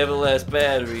Everlast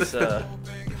batteries.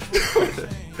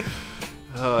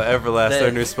 Oh, Everlast,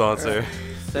 our new sponsor.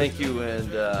 Thank you,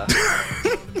 and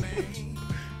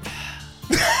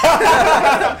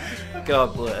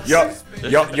God bless.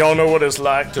 Y'all know what it's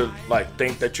like to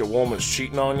think that your woman's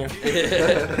cheating on you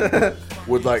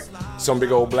with some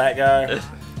big old black guy,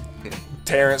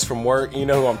 Terrence from work. You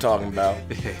know who I'm talking about.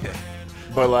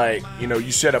 But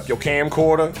you set up your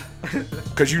camcorder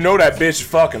because you know that bitch is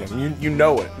fucking him. You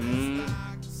know it.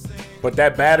 But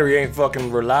that battery ain't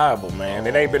fucking reliable, man.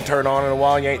 It ain't been turned on in a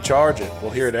while. You ain't charging.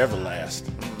 Well, here at Everlast,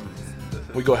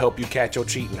 we go help you catch your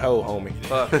cheating hoe, homie.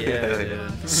 Fuck yeah,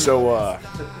 dude. So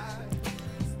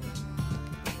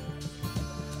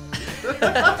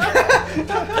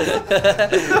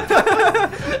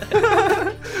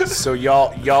so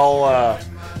y'all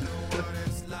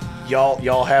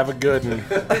have a good one.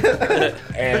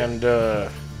 And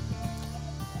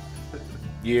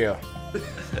yeah.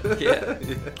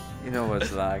 You know what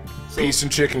it's like. Peace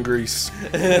and chicken grease.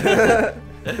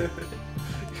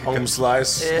 Home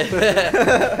slice.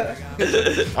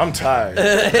 I'm tired.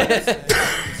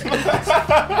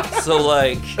 So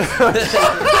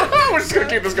we're just gonna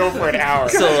keep this going for an hour.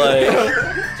 So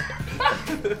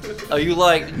are you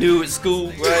new at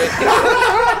school, right?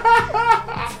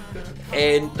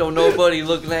 And don't nobody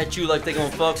looking at you like they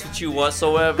gonna fucks with you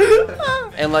whatsoever.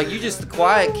 And you just the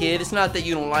quiet kid. It's not that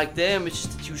you don't like them. It's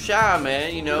just that you shy,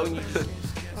 man. You know.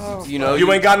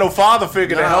 You ain't got no father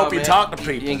figure to help you talk to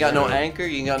people. You ain't got no anchor.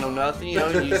 You ain't got no nothing. You know.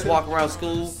 You just walk around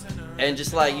school and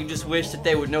just you just wish that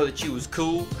they would know that you was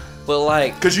cool.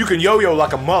 But cause you can yo-yo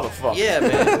like a motherfucker. Yeah,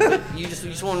 man. you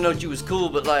just want to know that you was cool,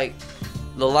 but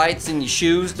the lights in your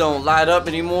shoes don't light up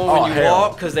anymore when you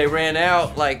walk because they ran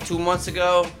out 2 months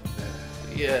ago.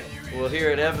 Yeah, well, here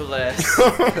at Everlast,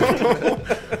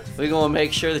 we're gonna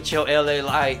make sure that your LA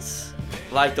lights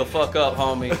light the fuck up,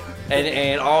 homie,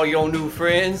 and all your new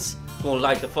friends gonna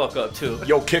light the fuck up too.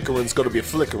 Your kickering's gonna be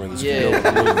flickering. Yeah,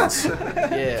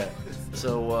 yeah.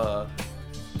 So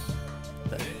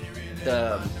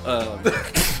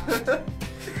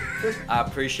I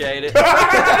appreciate it,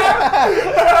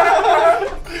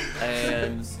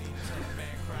 and.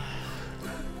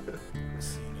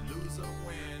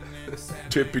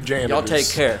 Tip your janitors. Y'all take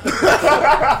care.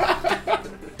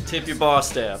 Tip your boss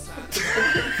staff.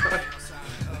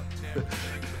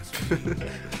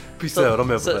 Peace out. I'm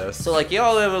Everlast. So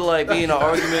y'all ever be in an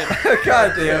argument?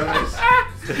 God damn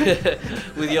it.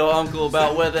 With your uncle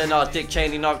about whether or not Dick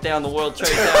Cheney knocked down the World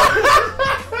Trade Center?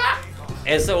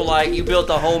 And so you built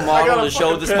a whole model to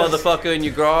show this motherfucker in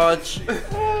your garage,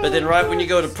 but then right when you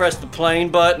go to press the plane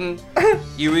button,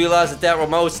 you realize that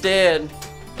remote's dead.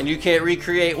 And you can't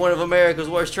recreate one of America's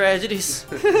worst tragedies?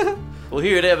 Well,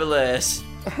 here at Everlast,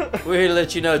 we're here to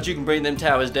let you know that you can bring them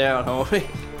towers down, homie.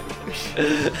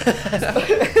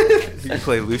 You can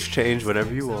play loose change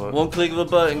whenever you want. One click of a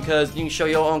button, cuz you can show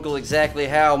your uncle exactly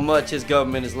how much his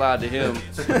government has lied to him.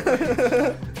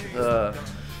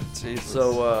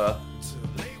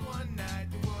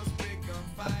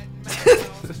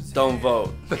 Don't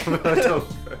vote.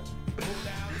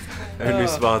 Our new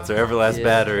sponsor, Everlast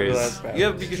Batteries. You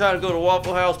ever be trying to go to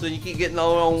Waffle House, but you keep getting the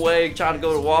wrong way, trying to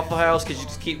go to Waffle House because you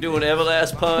just keep doing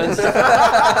Everlast puns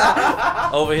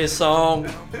over his song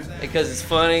because it's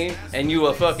funny, and you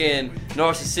a fucking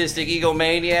narcissistic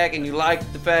egomaniac, and you like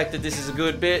the fact that this is a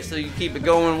good bit, so you keep it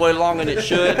going way longer than it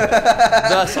should,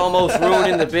 thus almost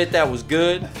ruining the bit that was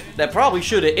good, that probably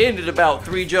should have ended about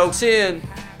 3 jokes in.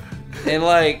 And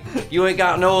you ain't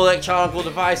got no electronic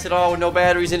device at all with no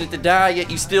batteries in it to die,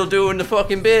 yet you still doing the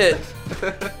fucking bit.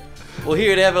 Well,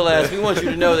 here at Everlast, we want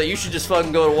you to know that you should just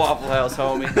fucking go to Waffle House,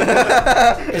 homie.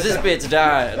 Cause this bit's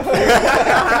dying.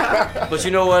 But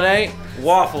you know what ain't?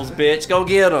 Waffles, bitch. Go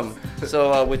get them.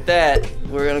 So with that,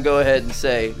 we're gonna go ahead and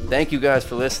say thank you guys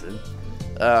for listening.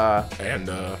 Now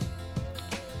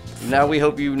we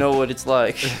hope you know what it's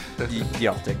like.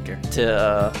 Y'all take care.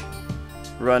 To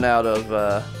run out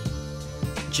of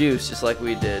juice just like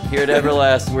we did. Here at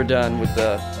Everlast, we're done with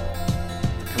the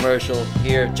commercial.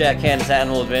 Here, Jack Hanna's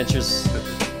Animal Adventures.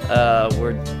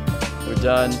 We're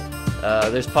done.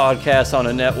 There's podcasts on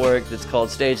a network that's called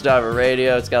Stage Diver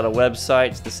Radio. It's got a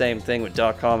website. It's the same thing with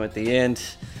 .com at the end.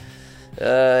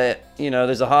 There's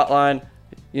a hotline.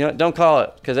 Don't call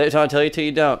it, because every time I tell you to,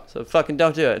 you don't. So fucking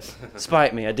don't do it.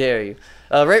 Spite me, I dare you.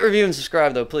 Rate, review, and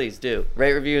subscribe, though. Please do.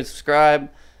 Rate, review, and subscribe.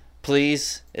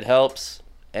 Please. It helps.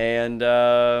 And,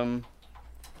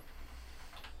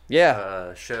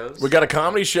 Yeah. Shows. We got a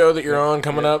comedy show that you're on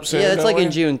coming up soon. Yeah, it's like don't in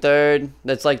we? June 3rd.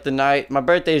 That's like the night. My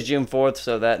birthday is June 4th,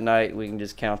 so that night we can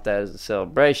just count that as a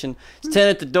celebration. It's 10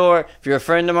 at the door. If you're a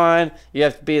friend of mine, you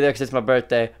have to be there because it's my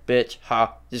birthday. Bitch,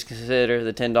 ha. Just consider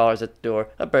the $10 at the door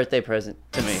a birthday present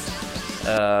to me.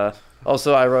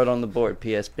 Also, I wrote on the board,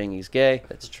 P.S. Bingy's gay.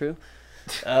 That's true.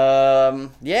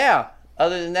 Yeah.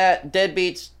 Other than that,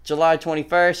 Deadbeats, July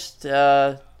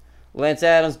 21st. Lance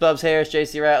Adams, Bubs Harris,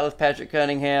 J.C. Ratliff, Patrick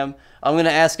Cunningham. I'm going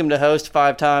to ask him to host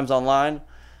 5 times online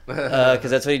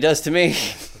because that's what he does to me.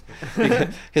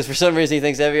 Because for some reason he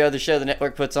thinks every other show the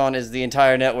network puts on is the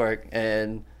entire network,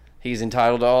 and he's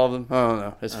entitled to all of them. I don't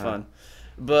know. It's fun.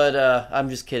 But I'm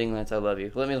just kidding, Lance. I love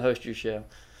you. Let me host your show.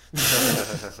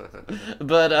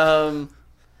 But,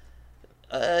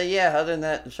 yeah, other than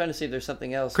that, I'm trying to see if there's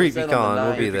something else. CreepyCon,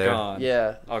 we'll be there.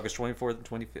 Yeah. August 24th and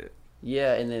 25th.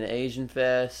 Yeah, and then Asian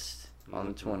Fest on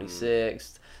the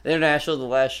 26th. The International, the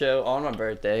last show on my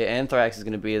birthday. Anthrax is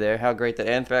going to be there. How great that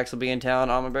Anthrax will be in town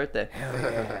on my birthday.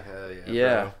 Hell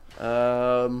yeah.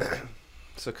 Yeah.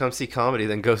 So come see comedy,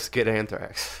 then go get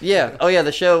Anthrax. Yeah. Oh, yeah,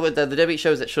 the show with the Debbie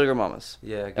show's at Sugar Mama's.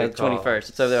 Yeah, good At the 21st.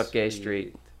 It's over there up Gay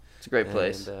Street. It's a great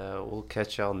place. And we'll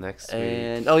catch y'all next week.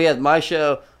 And, oh, yeah, my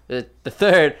show, the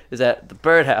 3rd, is at the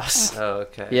Birdhouse. Oh,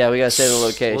 okay. Yeah, we got to say the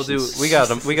locations. We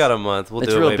got a month. We'll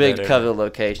it's do it real way big better. to cover the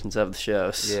locations of the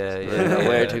shows. Yeah.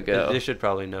 Where to go. You should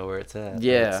probably know where it's at.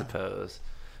 Yeah. I suppose.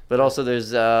 But also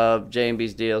there's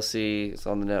J&B's DLC. It's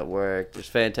on the network. There's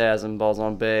Phantasm, Balls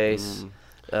on Base.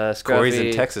 Scruffy. Corey's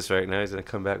in Texas right now. He's going to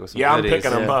come back with some I'm goodies.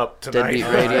 picking him up tonight. Deadbeat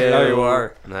Radio. Oh, you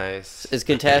are. Nice. Is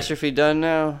Catastrophe done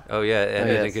now? Oh, yeah.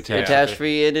 Ended in Catastrophe.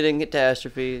 Catastrophe ended in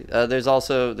Catastrophe.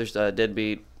 There's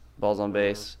Deadbeat, Balls on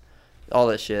Base. All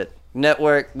that shit.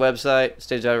 Network, website,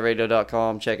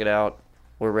 stageoutradio.com. Check it out.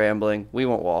 We're rambling. We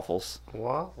want waffles.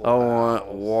 Waffles? I want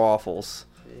waffles.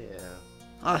 Yeah.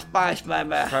 Oh, spice,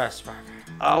 baby.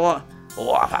 I want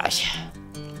waffles.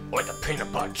 With the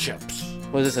peanut butter chips.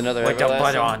 Was this another With the Everlast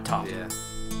butter song? on top. Yeah.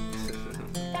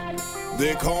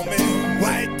 They call me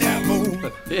White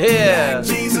Devil. Yeah.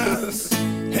 Jesus.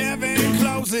 Heaven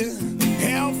closing.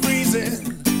 Hell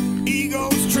freezing.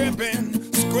 Egos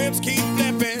tripping. Scripts keep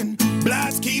flipping.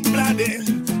 Bloods keep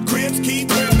blooding. Crips keep